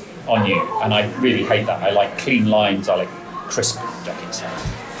flumps on you, and I really hate that. I like clean lines, I like crisp jackets.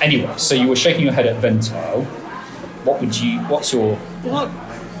 Anyway, so you were shaking your head at Ventile. What's your... Well,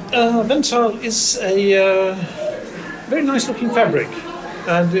 Ventile is a very nice looking fabric,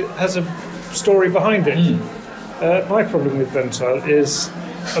 and it has a story behind it. My problem with Ventile is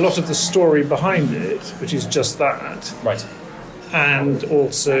a lot of the story behind it, which is just that. Right. And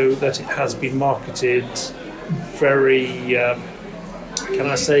also that it has been marketed very, can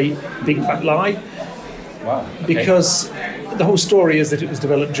I say, big fat lie? Wow. Okay. Because the whole story is that it was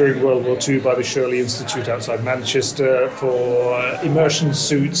developed during World War II by the Shirley Institute outside Manchester for immersion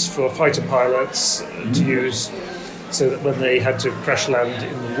suits for fighter pilots to use, so that when they had to crash land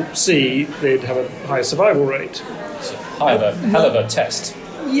in the sea, they'd have a higher survival rate. Hell of a test.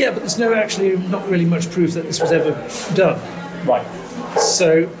 Yeah, but there's not really much proof that this was ever done. Right.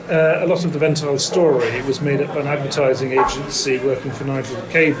 So a lot of the Ventile story was made up by an advertising agency working for Nigel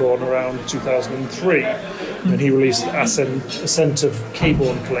Cabourn around 2003, when he released the Ascent of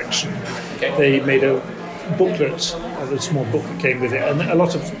Cabourn collection. Okay. They made a booklet, a small book that came with it, and a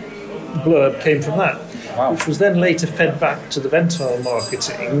lot of blurb came from that. Wow. Which was then later fed back to the Ventile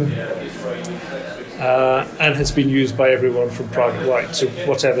marketing and has been used by everyone from Private White to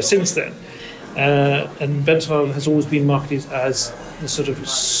whatever since then. And Ventile has always been marketed as the sort of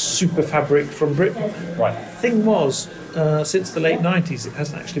super fabric from Britain. Right. Thing was, since the late 90s, it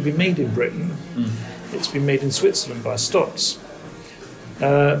hasn't actually been made in Britain. It's been made in Switzerland by Stotz.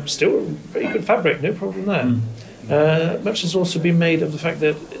 Still a very good fabric, no problem there. Much has also been made of the fact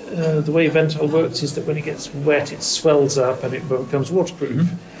that the way Ventile works is that when it gets wet, it swells up and it becomes waterproof.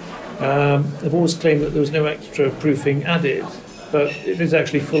 They've always claimed that there was no extra proofing added, but it is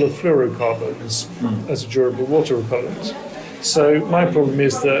actually full of fluorocarbons as a durable water repellent. So my problem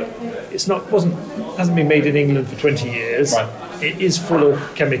is that hasn't been made in England for 20 years. Right. It is full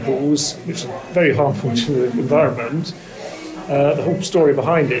of chemicals, which are very harmful to the environment. The whole story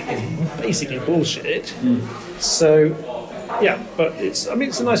behind it is basically bullshit. So, yeah, but it's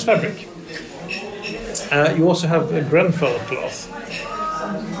a nice fabric. You also have a Grenfell cloth,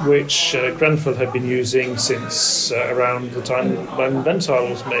 which Grenfell had been using since around the time when Ventile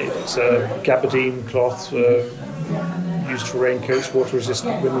was made. It's a gabardine cloth used for raincoats, water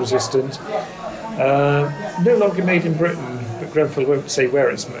resistant, wind resistant. No longer made in Britain, but Grenfell won't say where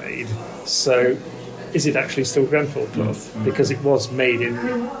it's made. So is it actually still Grenfell cloth? Because it was made in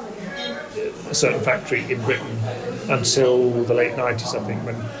a certain factory in Britain until the late 90s, I think,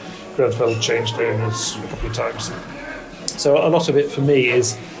 when Grenfell changed owners a couple of times. So a lot of it for me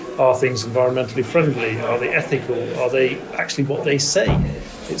is, are things environmentally friendly? Are they ethical? Are they actually what they say?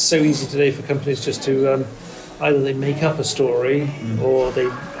 It's so easy today for companies just to either they make up a story or they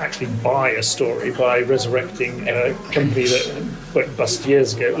actually buy a story by resurrecting a company that went bust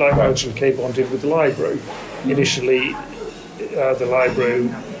years ago, like Virgin K-Bond did with the Libro. Initially, the Libro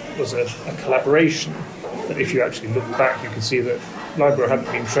was a collaboration, but if you actually look back, you can see that Libro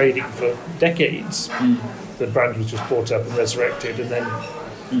hadn't been trading for decades. The brand was just bought up and resurrected and then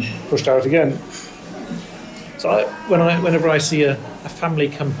pushed out again. So whenever I see a family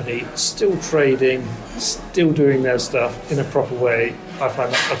company still trading, still doing their stuff in a proper way, I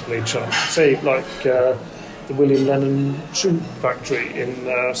find that utterly charming. Say like the William Lennon shoe factory in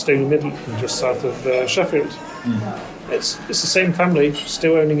Stoney Middleton, just south of Sheffield. It's the same family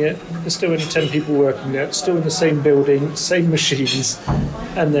still owning it. There's still only 10 people working there. It's still in the same building, same machines,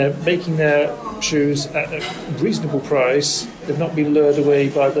 and they're making their shoes at a reasonable price. They've not been lured away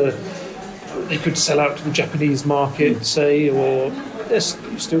by they could sell out to the Japanese market, say, or yes,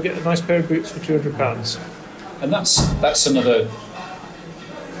 you still get a nice pair of boots for £200. And that's another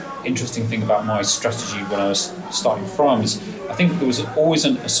interesting thing about my strategy when I was starting Fram is I think there was always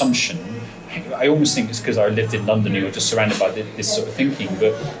an assumption. I almost think it's because I lived in London, you were just surrounded by this sort of thinking,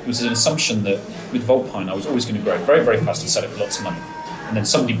 but there was an assumption that with Volpine I was always going to grow very, very fast and sell it for lots of money. And then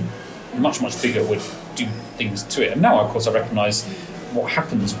somebody much, much bigger would do things to it. And now, of course, I recognise what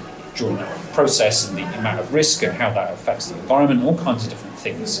happens during that process and the amount of risk and how that affects the environment, all kinds of different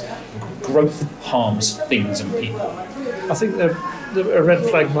things. Growth harms things and people. I think a red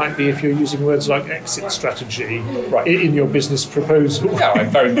flag might be if you're using words like exit strategy in your business proposal. No, I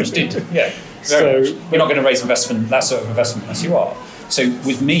very much did. Yeah, very much. You're not going to raise investment, that sort of investment, unless you are. So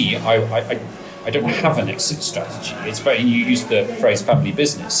with me, I don't have an exit strategy. It's very, you use the phrase family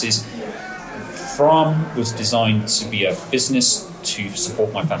business. Fram was designed to be a business to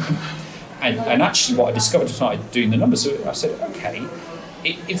support my family. And actually what I discovered when I started doing the numbers, I said, okay,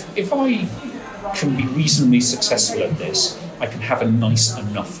 if I can be reasonably successful at this, I can have a nice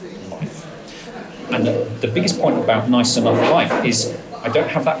enough life. And the biggest point about nice enough life is I don't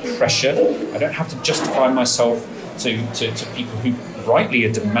have that pressure. I don't have to justify myself to people who rightly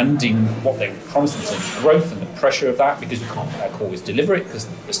are demanding what they promised in terms of growth and the pressure of that, because you can't always deliver it because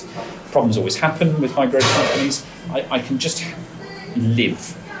problems always happen with high growth companies. I can just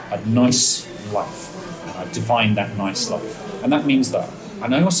live a nice life, and I define that nice life. And that means that,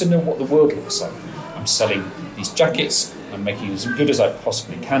 and I also know what the world looks like. I'm selling these jackets, I'm making it as good as I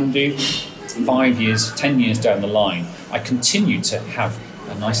possibly can do. 5 years, 10 years down the line, I continue to have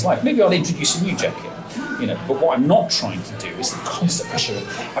a nice life. Maybe I'll introduce a new jacket, but what I'm not trying to do is the constant pressure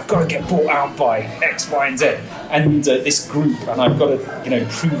of I've got to get bought out by X, Y, and Z, and this group, and I've got to,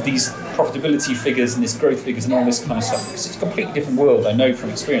 prove these profitability figures and this growth figures and all this kind of stuff, because it's a completely different world. I know from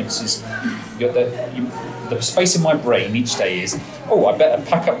experiences, the space in my brain each day is, I better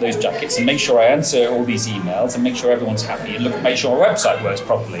pack up those jackets and make sure I answer all these emails and make sure everyone's happy and make sure our website works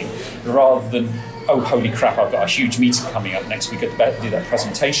properly, rather than, holy crap, I've got a huge meeting coming up next week, I'd better do that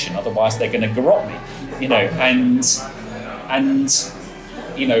presentation, otherwise they're going to garrote me,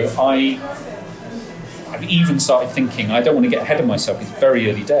 I've even started thinking, I don't want to get ahead of myself, it's very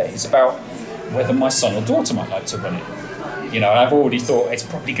early days, about whether my son or daughter might like to run it. I've already thought it's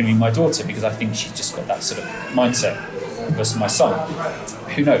probably going to be my daughter because I think she's just got that sort of mindset versus my son.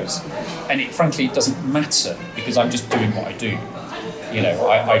 Who knows? And frankly, it doesn't matter because I'm just doing what I do.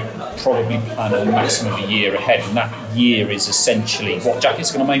 I probably plan a maximum of a year ahead, and that year is essentially what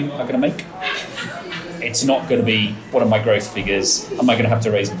jackets are going to make. It's not going to be what are my growth figures, am I going to have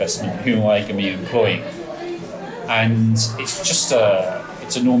to raise investment, who am I going to be employing? And it's just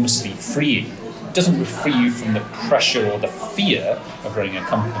it's enormously freeing. It doesn't free you from the pressure or the fear of running a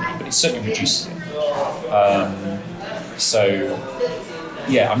company, but it certainly reduces it.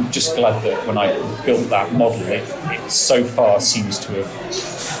 I'm just glad that when I built that model, it so far seems to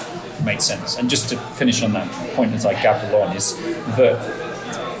have made sense. And just to finish on that point as I gabble on, is that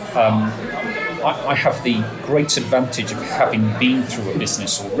I have the great advantage of having been through a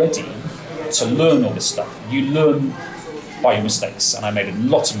business already to learn all this stuff. You learn by your mistakes. And I made a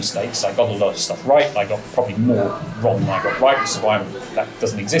lot of mistakes. I got a lot of stuff right. I got probably more wrong than I got right, which is why that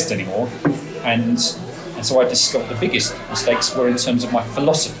doesn't exist anymore. And so I discovered the biggest mistakes were in terms of my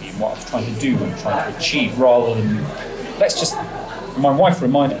philosophy and what I was trying to do and trying to achieve, rather than my wife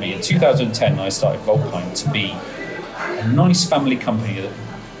reminded me in 2010 I started Volpine to be a nice family company that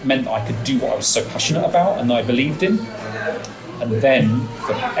meant that I could do what I was so passionate about and that I believed in. And then,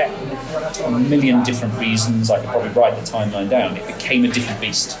 for a million different reasons, I could probably write the timeline down, it became a different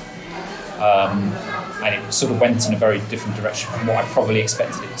beast. And it sort of went in a very different direction from what I probably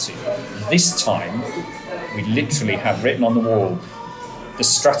expected it to. This time, we literally have written on the wall the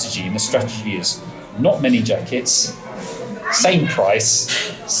strategy, and the strategy is not many jackets, same price,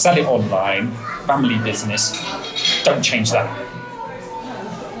 sell it online, family business, don't change that.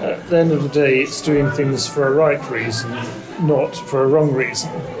 At the end of the day, it's doing things for a right reason, not for a wrong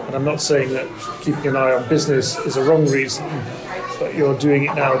reason. And I'm not saying that keeping an eye on business is a wrong reason, but you're doing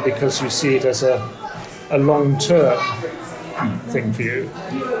it now because you see it as a long-term thing for you,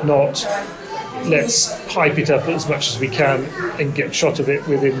 not let's hype it up as much as we can and get shot of it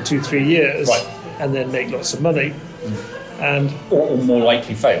within 2-3 years, right, and then make lots of money. And or more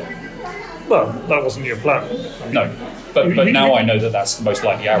likely fail. Well, that wasn't your plan. No, but now I know that that's the most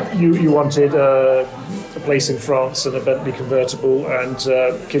likely outcome. You wanted a place in France and a Bentley convertible and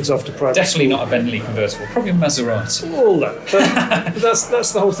kids off to private Definitely school. not a Bentley convertible, probably a Maserati. All that. But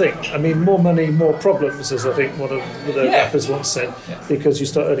that's the whole thing. I mean, more money, more problems, as I think one of the rappers once said. Yeah. Because you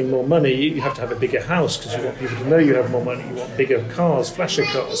start earning more money, you have to have a bigger house because you want people to know you have more money. You want bigger cars, flasher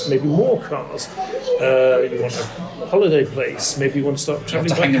cars, maybe more cars. You want a holiday place. Maybe you want to start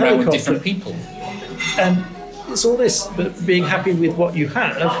travelling by hang helicopter. around with different people. And it's all this, but being happy with what you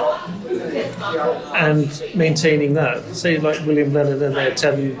have and maintaining that. Say like William Lennon and their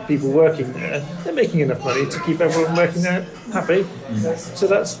 10 people working there, they're making enough money to keep everyone working there happy. So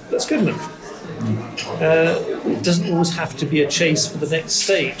that's good enough. It doesn't always have to be a chase for the next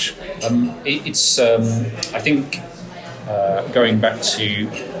stage. It's I think going back to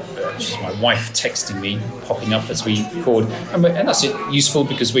my wife texting me, popping up as we record, and that's useful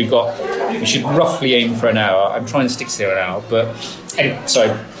because we should roughly aim for an hour. I'm trying to stick to an hour, but anyway,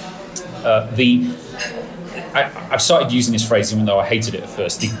 so I've started using this phrase, even though I hated it at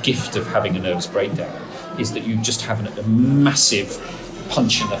first. The gift of having a nervous breakdown is that you just have a massive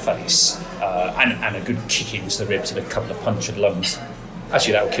punch in the face and a good kick into the ribs and a couple of punctured lungs.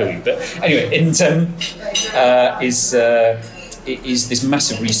 Actually, that will kill you. But anyway, is this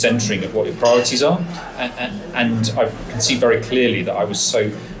massive recentering of what your priorities are, and I can see very clearly that I was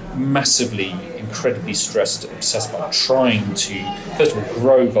so massively, incredibly stressed, obsessed by trying to first of all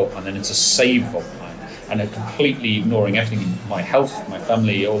grow Volpine, then to save Volpine, and completely ignoring everything, my health, my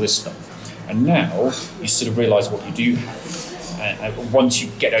family, all this stuff. And now you sort of realise what you do have, and once you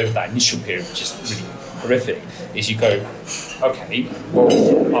get over that initial period, which is really horrific, is you go, okay, well,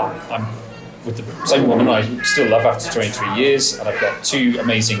 I'm with the same woman I still love after 23 years, and I've got 2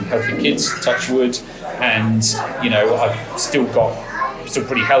 amazing healthy kids, touch wood, and I've still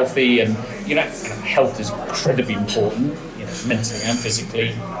pretty healthy, and health is incredibly important, mentally and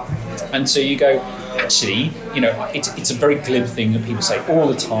physically. And so you go, actually, it's a very glib thing that people say all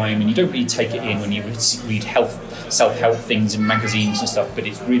the time, and you don't really take it in when you read self-help things in magazines and stuff, but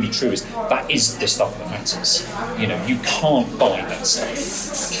it's really true, that is the stuff that matters. You can't buy that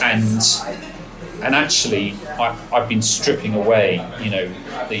stuff. And actually, I've been stripping away,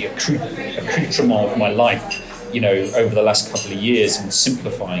 the accoutrement of my life, over the last couple of years, and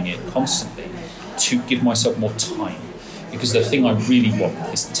simplifying it constantly to give myself more time. Because the thing I really want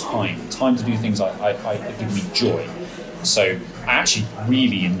is time to do things that give me joy. So I actually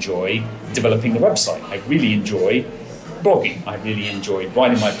really enjoy developing the website. I really enjoy blogging. I really enjoy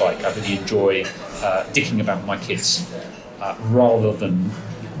riding my bike. I really enjoy dicking about my kids, rather than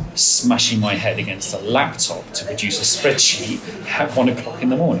smashing my head against a laptop to produce a spreadsheet at 1 o'clock in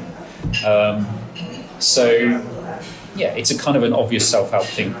the morning. So yeah, it's a kind of an obvious self-help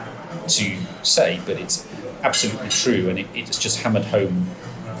thing to say, but it's absolutely true, and it's just hammered home,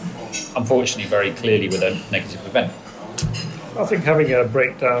 unfortunately, very clearly with a negative event. I think having a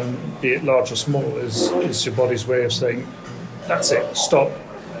breakdown, be it large or small, is your body's way of saying, that's it, stop.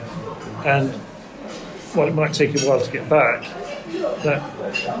 And while it might take you a while to get back, that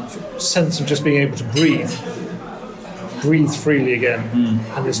sense of just being able to breathe freely again,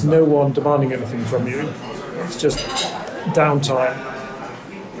 and there's no one demanding anything from you. It's just downtime,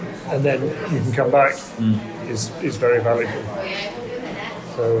 and then you can come back. Is very valuable.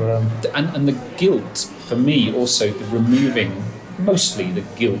 So and the guilt for me also, removing mostly the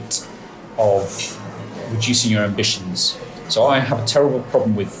guilt of reducing your ambitions So I have a terrible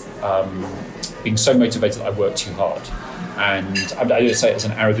problem with being so motivated that I work too hard. And I don't say it as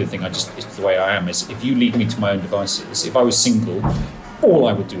an arrogant thing, it's the way I am. Is if you leave me to my own devices, if I was single, all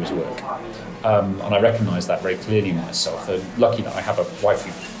I would do is work. And I recognise that very clearly in myself. And lucky that I have a wife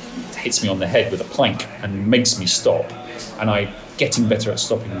who hits me on the head with a plank and makes me stop. And I'm getting better at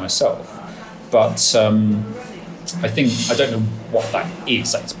stopping myself. But I don't know what that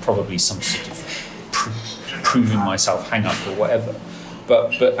is. It's probably some sort of proving myself hang up or whatever.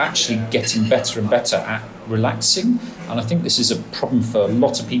 But actually getting better and better at relaxing. And I think this is a problem for a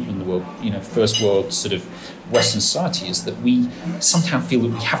lot of people in the world, first world sort of Western society, is that we somehow feel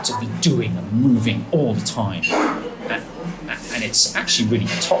that we have to be doing and moving all the time. And it's actually really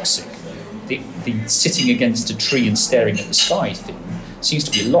toxic. The sitting against a tree and staring at the sky thing seems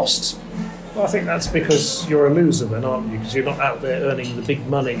to be lost. Well, I think that's because you're a loser then, aren't you? Because you're not out there earning the big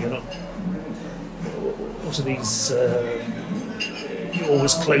money. You're not... What are these... you're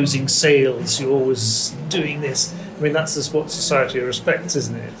always closing sales, you're always doing this. I mean, that's just what society respects,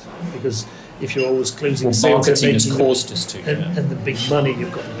 isn't it? Because if you're always closing sales... marketing has caused us to. And the big money,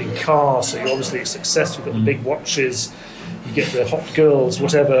 you've got the big car, so you're obviously a success, you've got the big watches, you get the hot girls,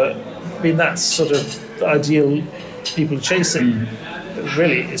 whatever. I mean, that's sort of the ideal people are chasing. But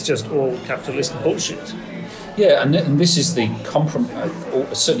really, it's just all capitalist bullshit. Yeah, and this is the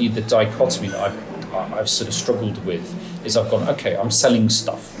certainly the dichotomy that I've sort of struggled with, is I've gone, okay, I'm selling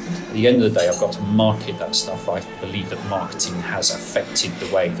stuff. At the end of the day, I've got to market that stuff. I believe that marketing has affected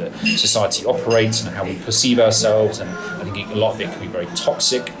the way that society operates and how we perceive ourselves, and I think a lot of it can be very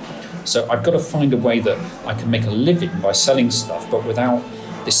toxic. So I've got to find a way that I can make a living by selling stuff, but without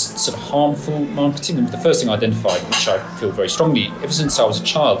this sort of harmful marketing. And the first thing I identified, which I feel very strongly, ever since I was a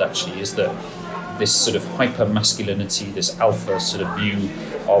child actually, is that this sort of hyper-masculinity, this alpha sort of view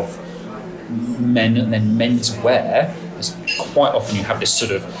of men and then men's wear, is quite often you have this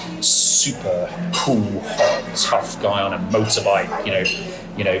sort of super cool, hot, tough guy on a motorbike,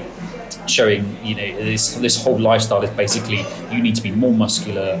 showing, this whole lifestyle is basically you need to be more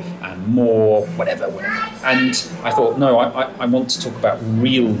muscular and more whatever. And I thought, no, I want to talk about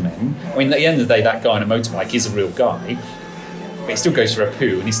real men. I mean, at the end of the day, that guy on a motorbike is a real guy, but he still goes for a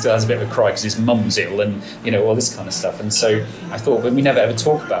poo and he still has a bit of a cry because his mum's ill and, all this kind of stuff. And so I thought, but we never ever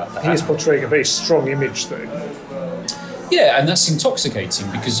talk about that. He is portraying a very strong image, though. Yeah, and that's intoxicating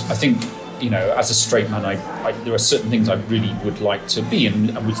because I think, as a straight man, I there are certain things I really would like to be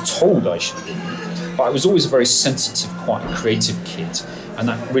and I was told I should be. But I was always a very sensitive, quite a creative kid, and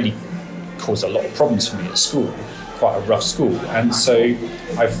that really caused a lot of problems for me at school, quite a rough school. And so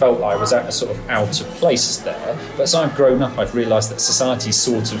I felt I was at a sort of out of place there. But as I've grown up, I've realised that society's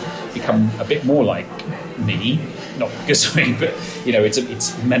sort of become a bit more like me. Not because of me, but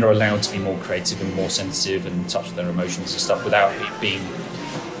it's men are allowed to be more creative and more sensitive and touch their emotions and stuff without it being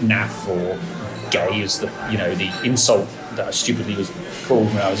naff or gay as the insult that I stupidly was called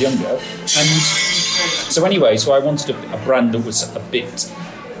when I was younger. And so anyway, I wanted a brand that was a bit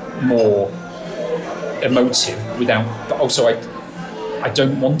more emotive but also I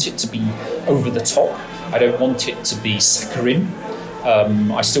don't want it to be over the top. I don't want it to be saccharine.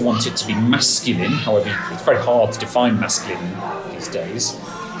 I still want it to be masculine. However, it's very hard to define masculine these days.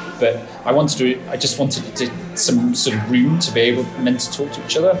 But I just wanted some sort of room to be meant to talk to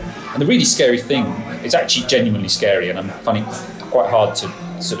each other. And the really scary thing, it's actually genuinely scary, and I'm finding it quite hard to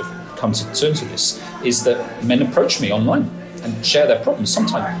sort of come to terms with this, is that men approach me online and share their problems,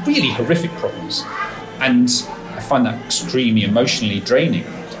 sometimes really horrific problems. And I find that extremely emotionally draining.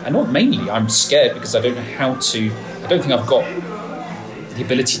 And not mainly, I'm scared because I don't think I've got the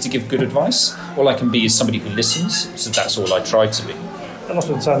ability to give good advice. All I can be is somebody who listens, so that's all I try to be. And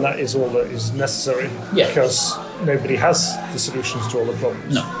often the time that is all that is necessary, because nobody has the solutions to all the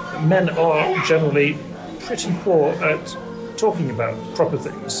problems. No. Men are generally pretty poor at talking about proper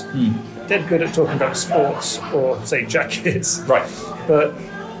things. They're good at talking about sports or, say, jackets. Right. But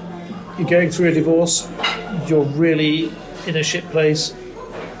you're going through a divorce, you're really in a shit place,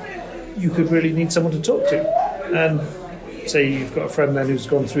 you could really need someone to talk to. And say you've got a friend then who's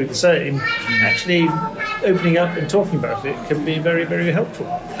gone through the same, actually opening up and talking about it can be very, very helpful.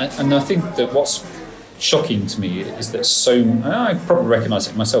 And I think that what's shocking to me is that I probably recognise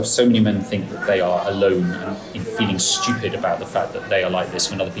it myself, so many men think that they are alone and in feeling stupid about the fact that they are like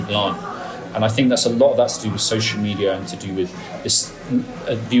this when other people aren't. And I think that's a lot of that's to do with social media and to do with this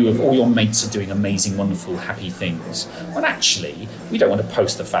view of all your mates are doing amazing, wonderful, happy things. When actually, we don't want to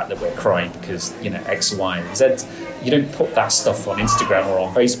post the fact that we're crying because, X, Y, and Z. You don't put that stuff on Instagram or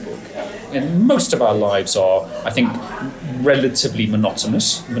on Facebook. And most of our lives are, I think, relatively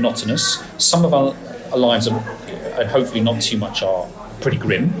monotonous. Some of our lives are and hopefully not too much, are pretty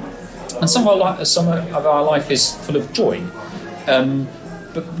grim. And some of our life is full of joy.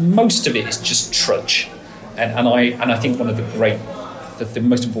 But most of it is just trudge. And I think one of the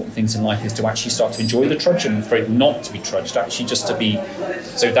most important things in life is to actually start to enjoy the trudge, and for it not to be trudged, actually just to be.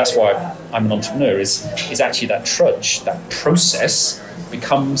 So that's why I'm an entrepreneur, is actually that trudge, that process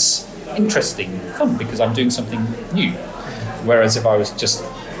becomes interesting, fun, because I'm doing something new. Whereas if I was just,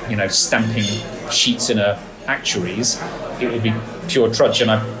 stamping sheets in a actuaries, it would be pure trudge, and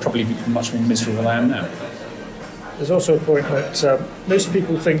I'd probably be much more miserable than I am now. There's also a point that most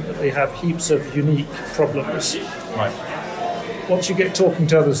people think that they have heaps of unique problems. Right. Once you get talking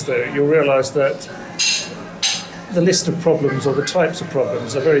to others, though, you'll realise that the list of problems or the types of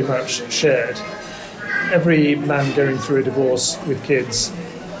problems are very much shared. Every man going through a divorce with kids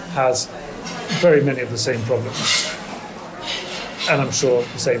has very many of the same problems. And I'm sure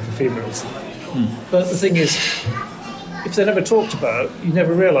the same for females. But the thing is, if they're never talked about, you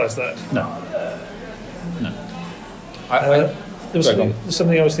never realise that. No. There was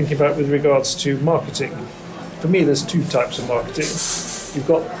something I was thinking about with regards to marketing. For me, there's two types of marketing. You've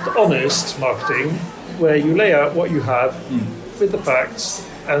got the honest marketing, where you lay out what you have with the facts,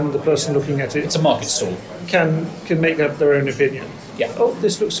 and the person looking at it, it's a market stall, can make up their own opinion. Yeah. Oh,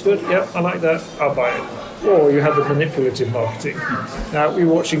 this looks good. Yeah, I like that. I'll buy it. Or you have the manipulative marketing. Now, we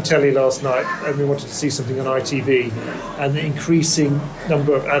were watching telly last night, and we wanted to see something on ITV, and the increasing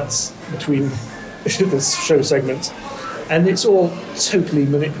number of ads between the show segments, and it's all totally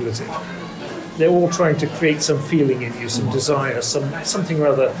manipulative. They're all trying to create some feeling in you, some desire, something or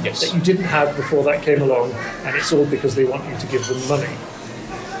other that you didn't have before that came along, and it's all because they want you to give them money.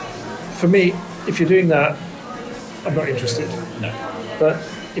 For me, if you're doing that, I'm not interested. No. But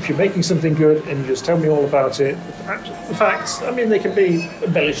if you're making something good and you just tell me all about it, the facts, they can be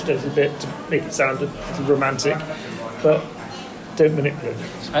embellished a little bit to make it sound a little romantic, but don't manipulate it.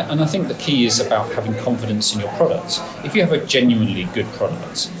 And I think the key is about having confidence in your product. If you have a genuinely good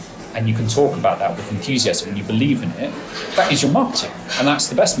product, and you can talk about that with enthusiasm and you believe in it, that is your marketing, and that's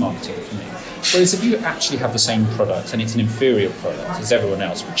the best marketing for me. Whereas if you actually have the same product and it's an inferior product as everyone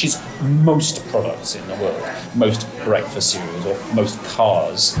else, which is most products in the world, most breakfast cereals or most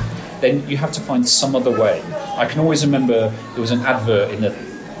cars, then you have to find some other way. I can always remember there was an advert in the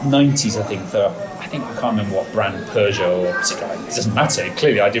 90s, I can't remember what brand, Peugeot or Citroën, it doesn't matter,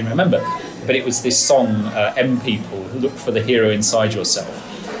 clearly I didn't remember, but it was this song, M People, look for the hero inside yourself.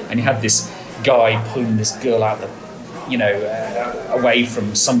 And you had this guy pulling this girl out away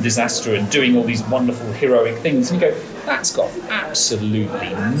from some disaster and doing all these wonderful heroic things. And you go, that's got absolutely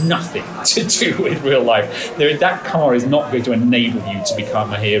nothing to do with real life. That car is not going to enable you to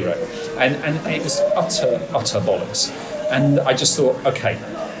become a hero. And it was utter bollocks. And I just thought, okay,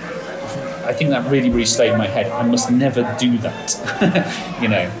 I think that really, really stayed in my head. I must never do that,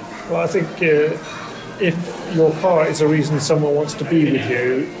 Well, I think if your car is a reason someone wants to be with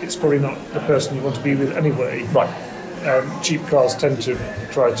you, it's probably not the person you want to be with anyway. Right. Cheap cars tend to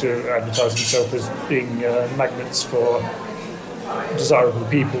try to advertise themselves as being magnets for desirable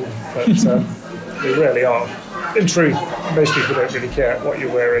people, but they rarely are. In truth, most people don't really care what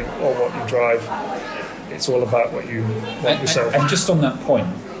you're wearing or what you drive. It's all about what you want yourself. And just on that point,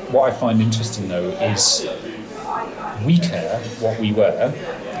 what I find interesting though is we care what we wear.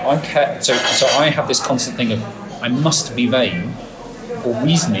 I care, so I have this constant thing of I must be vain or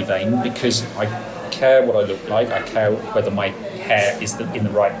reasonably vain because I care what I look like. I care whether my hair is in the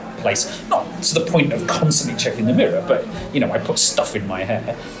right place. Not to the point of constantly checking the mirror, but I put stuff in my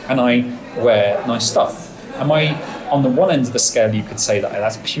hair and I wear nice stuff. Am I on the one end of the scale? You could say that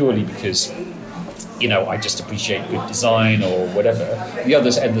that's purely because I just appreciate good design or whatever. The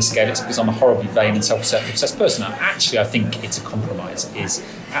other end of the scale, it's because I'm a horribly vain and self-obsessed person. Now, actually, I think it's a compromise. Is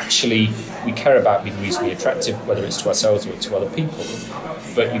actually we care about being reasonably attractive, whether it's to ourselves or to other people.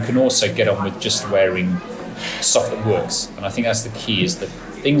 But you can also get on with just wearing stuff that works. And I think that's the key, is that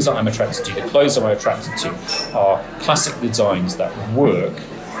things that I'm attracted to, the clothes that I'm attracted to, are classic designs that work,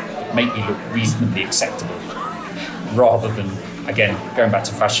 that make me look reasonably acceptable, rather than, again, going back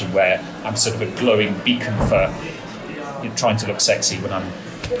to fashion, where I'm sort of a glowing beacon for trying to look sexy when I'm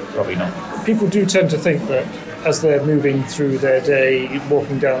probably not. People do tend to think that as they're moving through their day,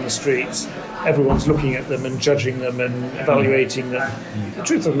 walking down the streets, everyone's looking at them and judging them and evaluating them. The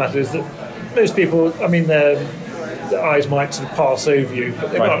truth of the matter is that most people, their eyes might sort of pass over you,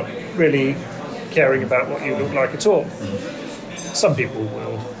 but they're not really caring about what you look like at all. Some people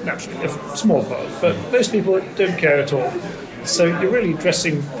will, naturally, a small part, but most people don't care at all. So you're really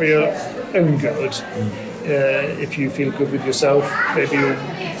dressing for your own good. If you feel good with yourself, maybe you'll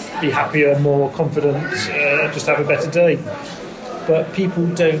be happier, more confident, just have a better day. But people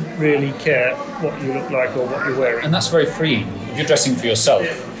don't really care what you look like or what you're wearing. And that's very freeing. If you're dressing for yourself,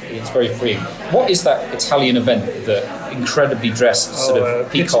 it's very freeing. What is that Italian event that incredibly dressed sort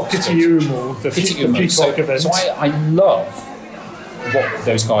of peacock? Pitti Umo, the peacock event. So I love what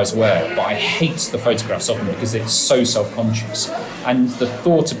those guys wear, but I hate the photographs of them because it's so self-conscious. And the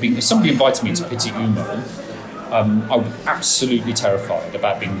thought of being, if somebody invited me to Pitti Umo, I was absolutely terrified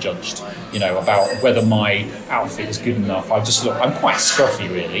about being judged, about whether my outfit is good enough. I'm quite scruffy,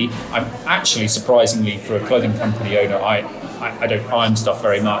 really. I'm actually, surprisingly, for a clothing company owner, I don't iron stuff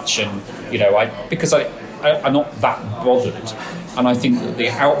very much, and because I'm not that bothered. And I think that the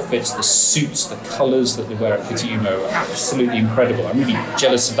outfits, the suits, the colours that they wear at Pitti Umo are absolutely incredible. I'm really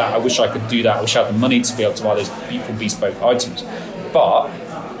jealous of that. I wish I could do that. I wish I had the money to be able to buy those beautiful bespoke items. But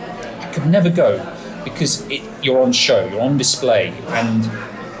I could never go because you're on show, you're on display, and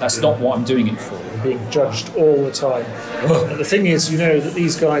that's not what I'm doing it for. Being judged all the time. And the thing is, that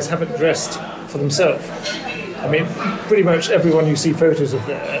these guys haven't dressed for themselves. I mean, pretty much everyone you see photos of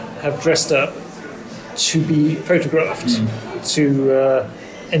there have dressed up to be photographed, to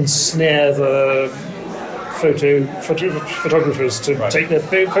ensnare the photographers to take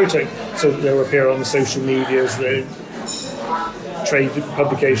their photo, so that they'll appear on the social medias, the trade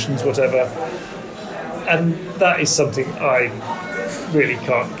publications, whatever. And that is something I really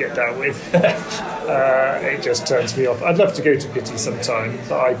can't get down with. It just turns me off. I'd love to go to Pitti sometime,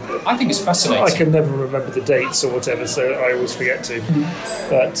 but I think it's fascinating. I can never remember the dates or whatever, so I always forget to.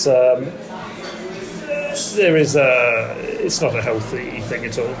 But it's not a healthy thing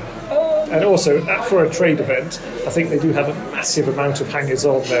at all. And also, for a trade event, I think they do have a massive amount of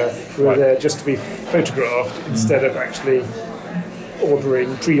hangers-on there who are there just to be photographed instead of actually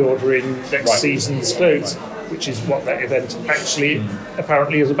pre-ordering next season's clothes, which is what that event actually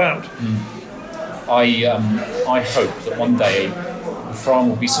apparently is about. I hope that one day Fram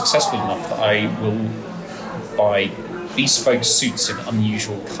will be successful enough that I will buy bespoke suits in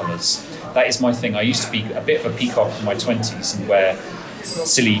unusual colours. That is my thing. I used to be a bit of a peacock in my 20s and wear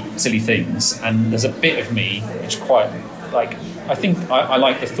silly things, and there's a bit of me which quite like. I think I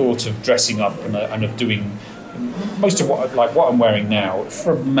like the thought of dressing up and of doing. Most of what I'm wearing now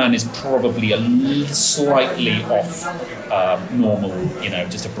for a man is probably slightly off normal,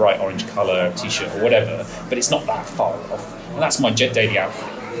 just a bright orange colour t-shirt or whatever, but it's not that far off. And that's my daily outfit.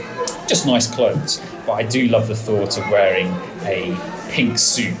 Just nice clothes. But I do love the thought of wearing a pink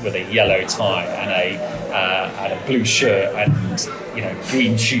suit with a yellow tie and a blue shirt and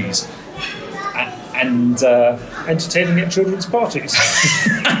green shoes. And entertaining at children's parties.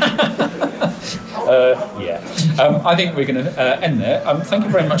 I think we're going to end there. Thank you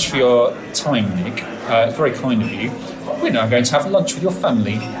very much for your time, Nick. It's very kind of you. We're now going to have lunch with your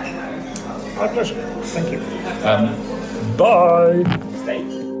family. My pleasure. Thank you. Bye.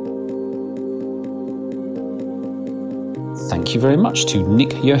 Thank you very much to Nick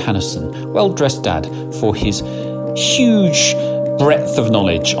Johannesson, Well-Dressed Dad, for his huge breadth of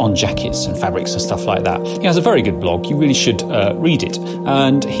knowledge on jackets and fabrics and stuff like that. He has a very good blog. You really should read it.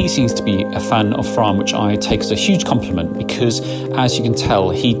 And he seems to be a fan of Fram, which I take as a huge compliment because, as you can tell,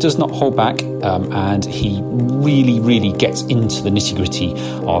 he does not hold back and he really, really gets into the nitty-gritty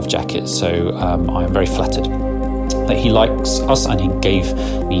of jackets. So I am very flattered that he likes us and he gave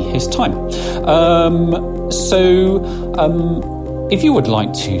me his time. If you would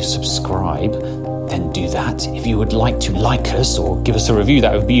like to subscribe, then do that. If you would like to like us or give us a review,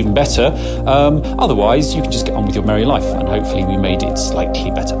 that would be even better. Otherwise, you can just get on with your merry life, and hopefully we made it slightly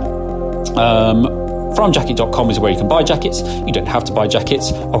better. Framjacket.com is where you can buy jackets. You don't have to buy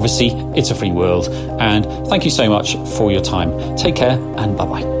jackets. Obviously, it's a free world. And thank you so much for your time. Take care and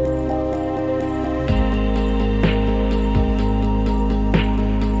bye-bye.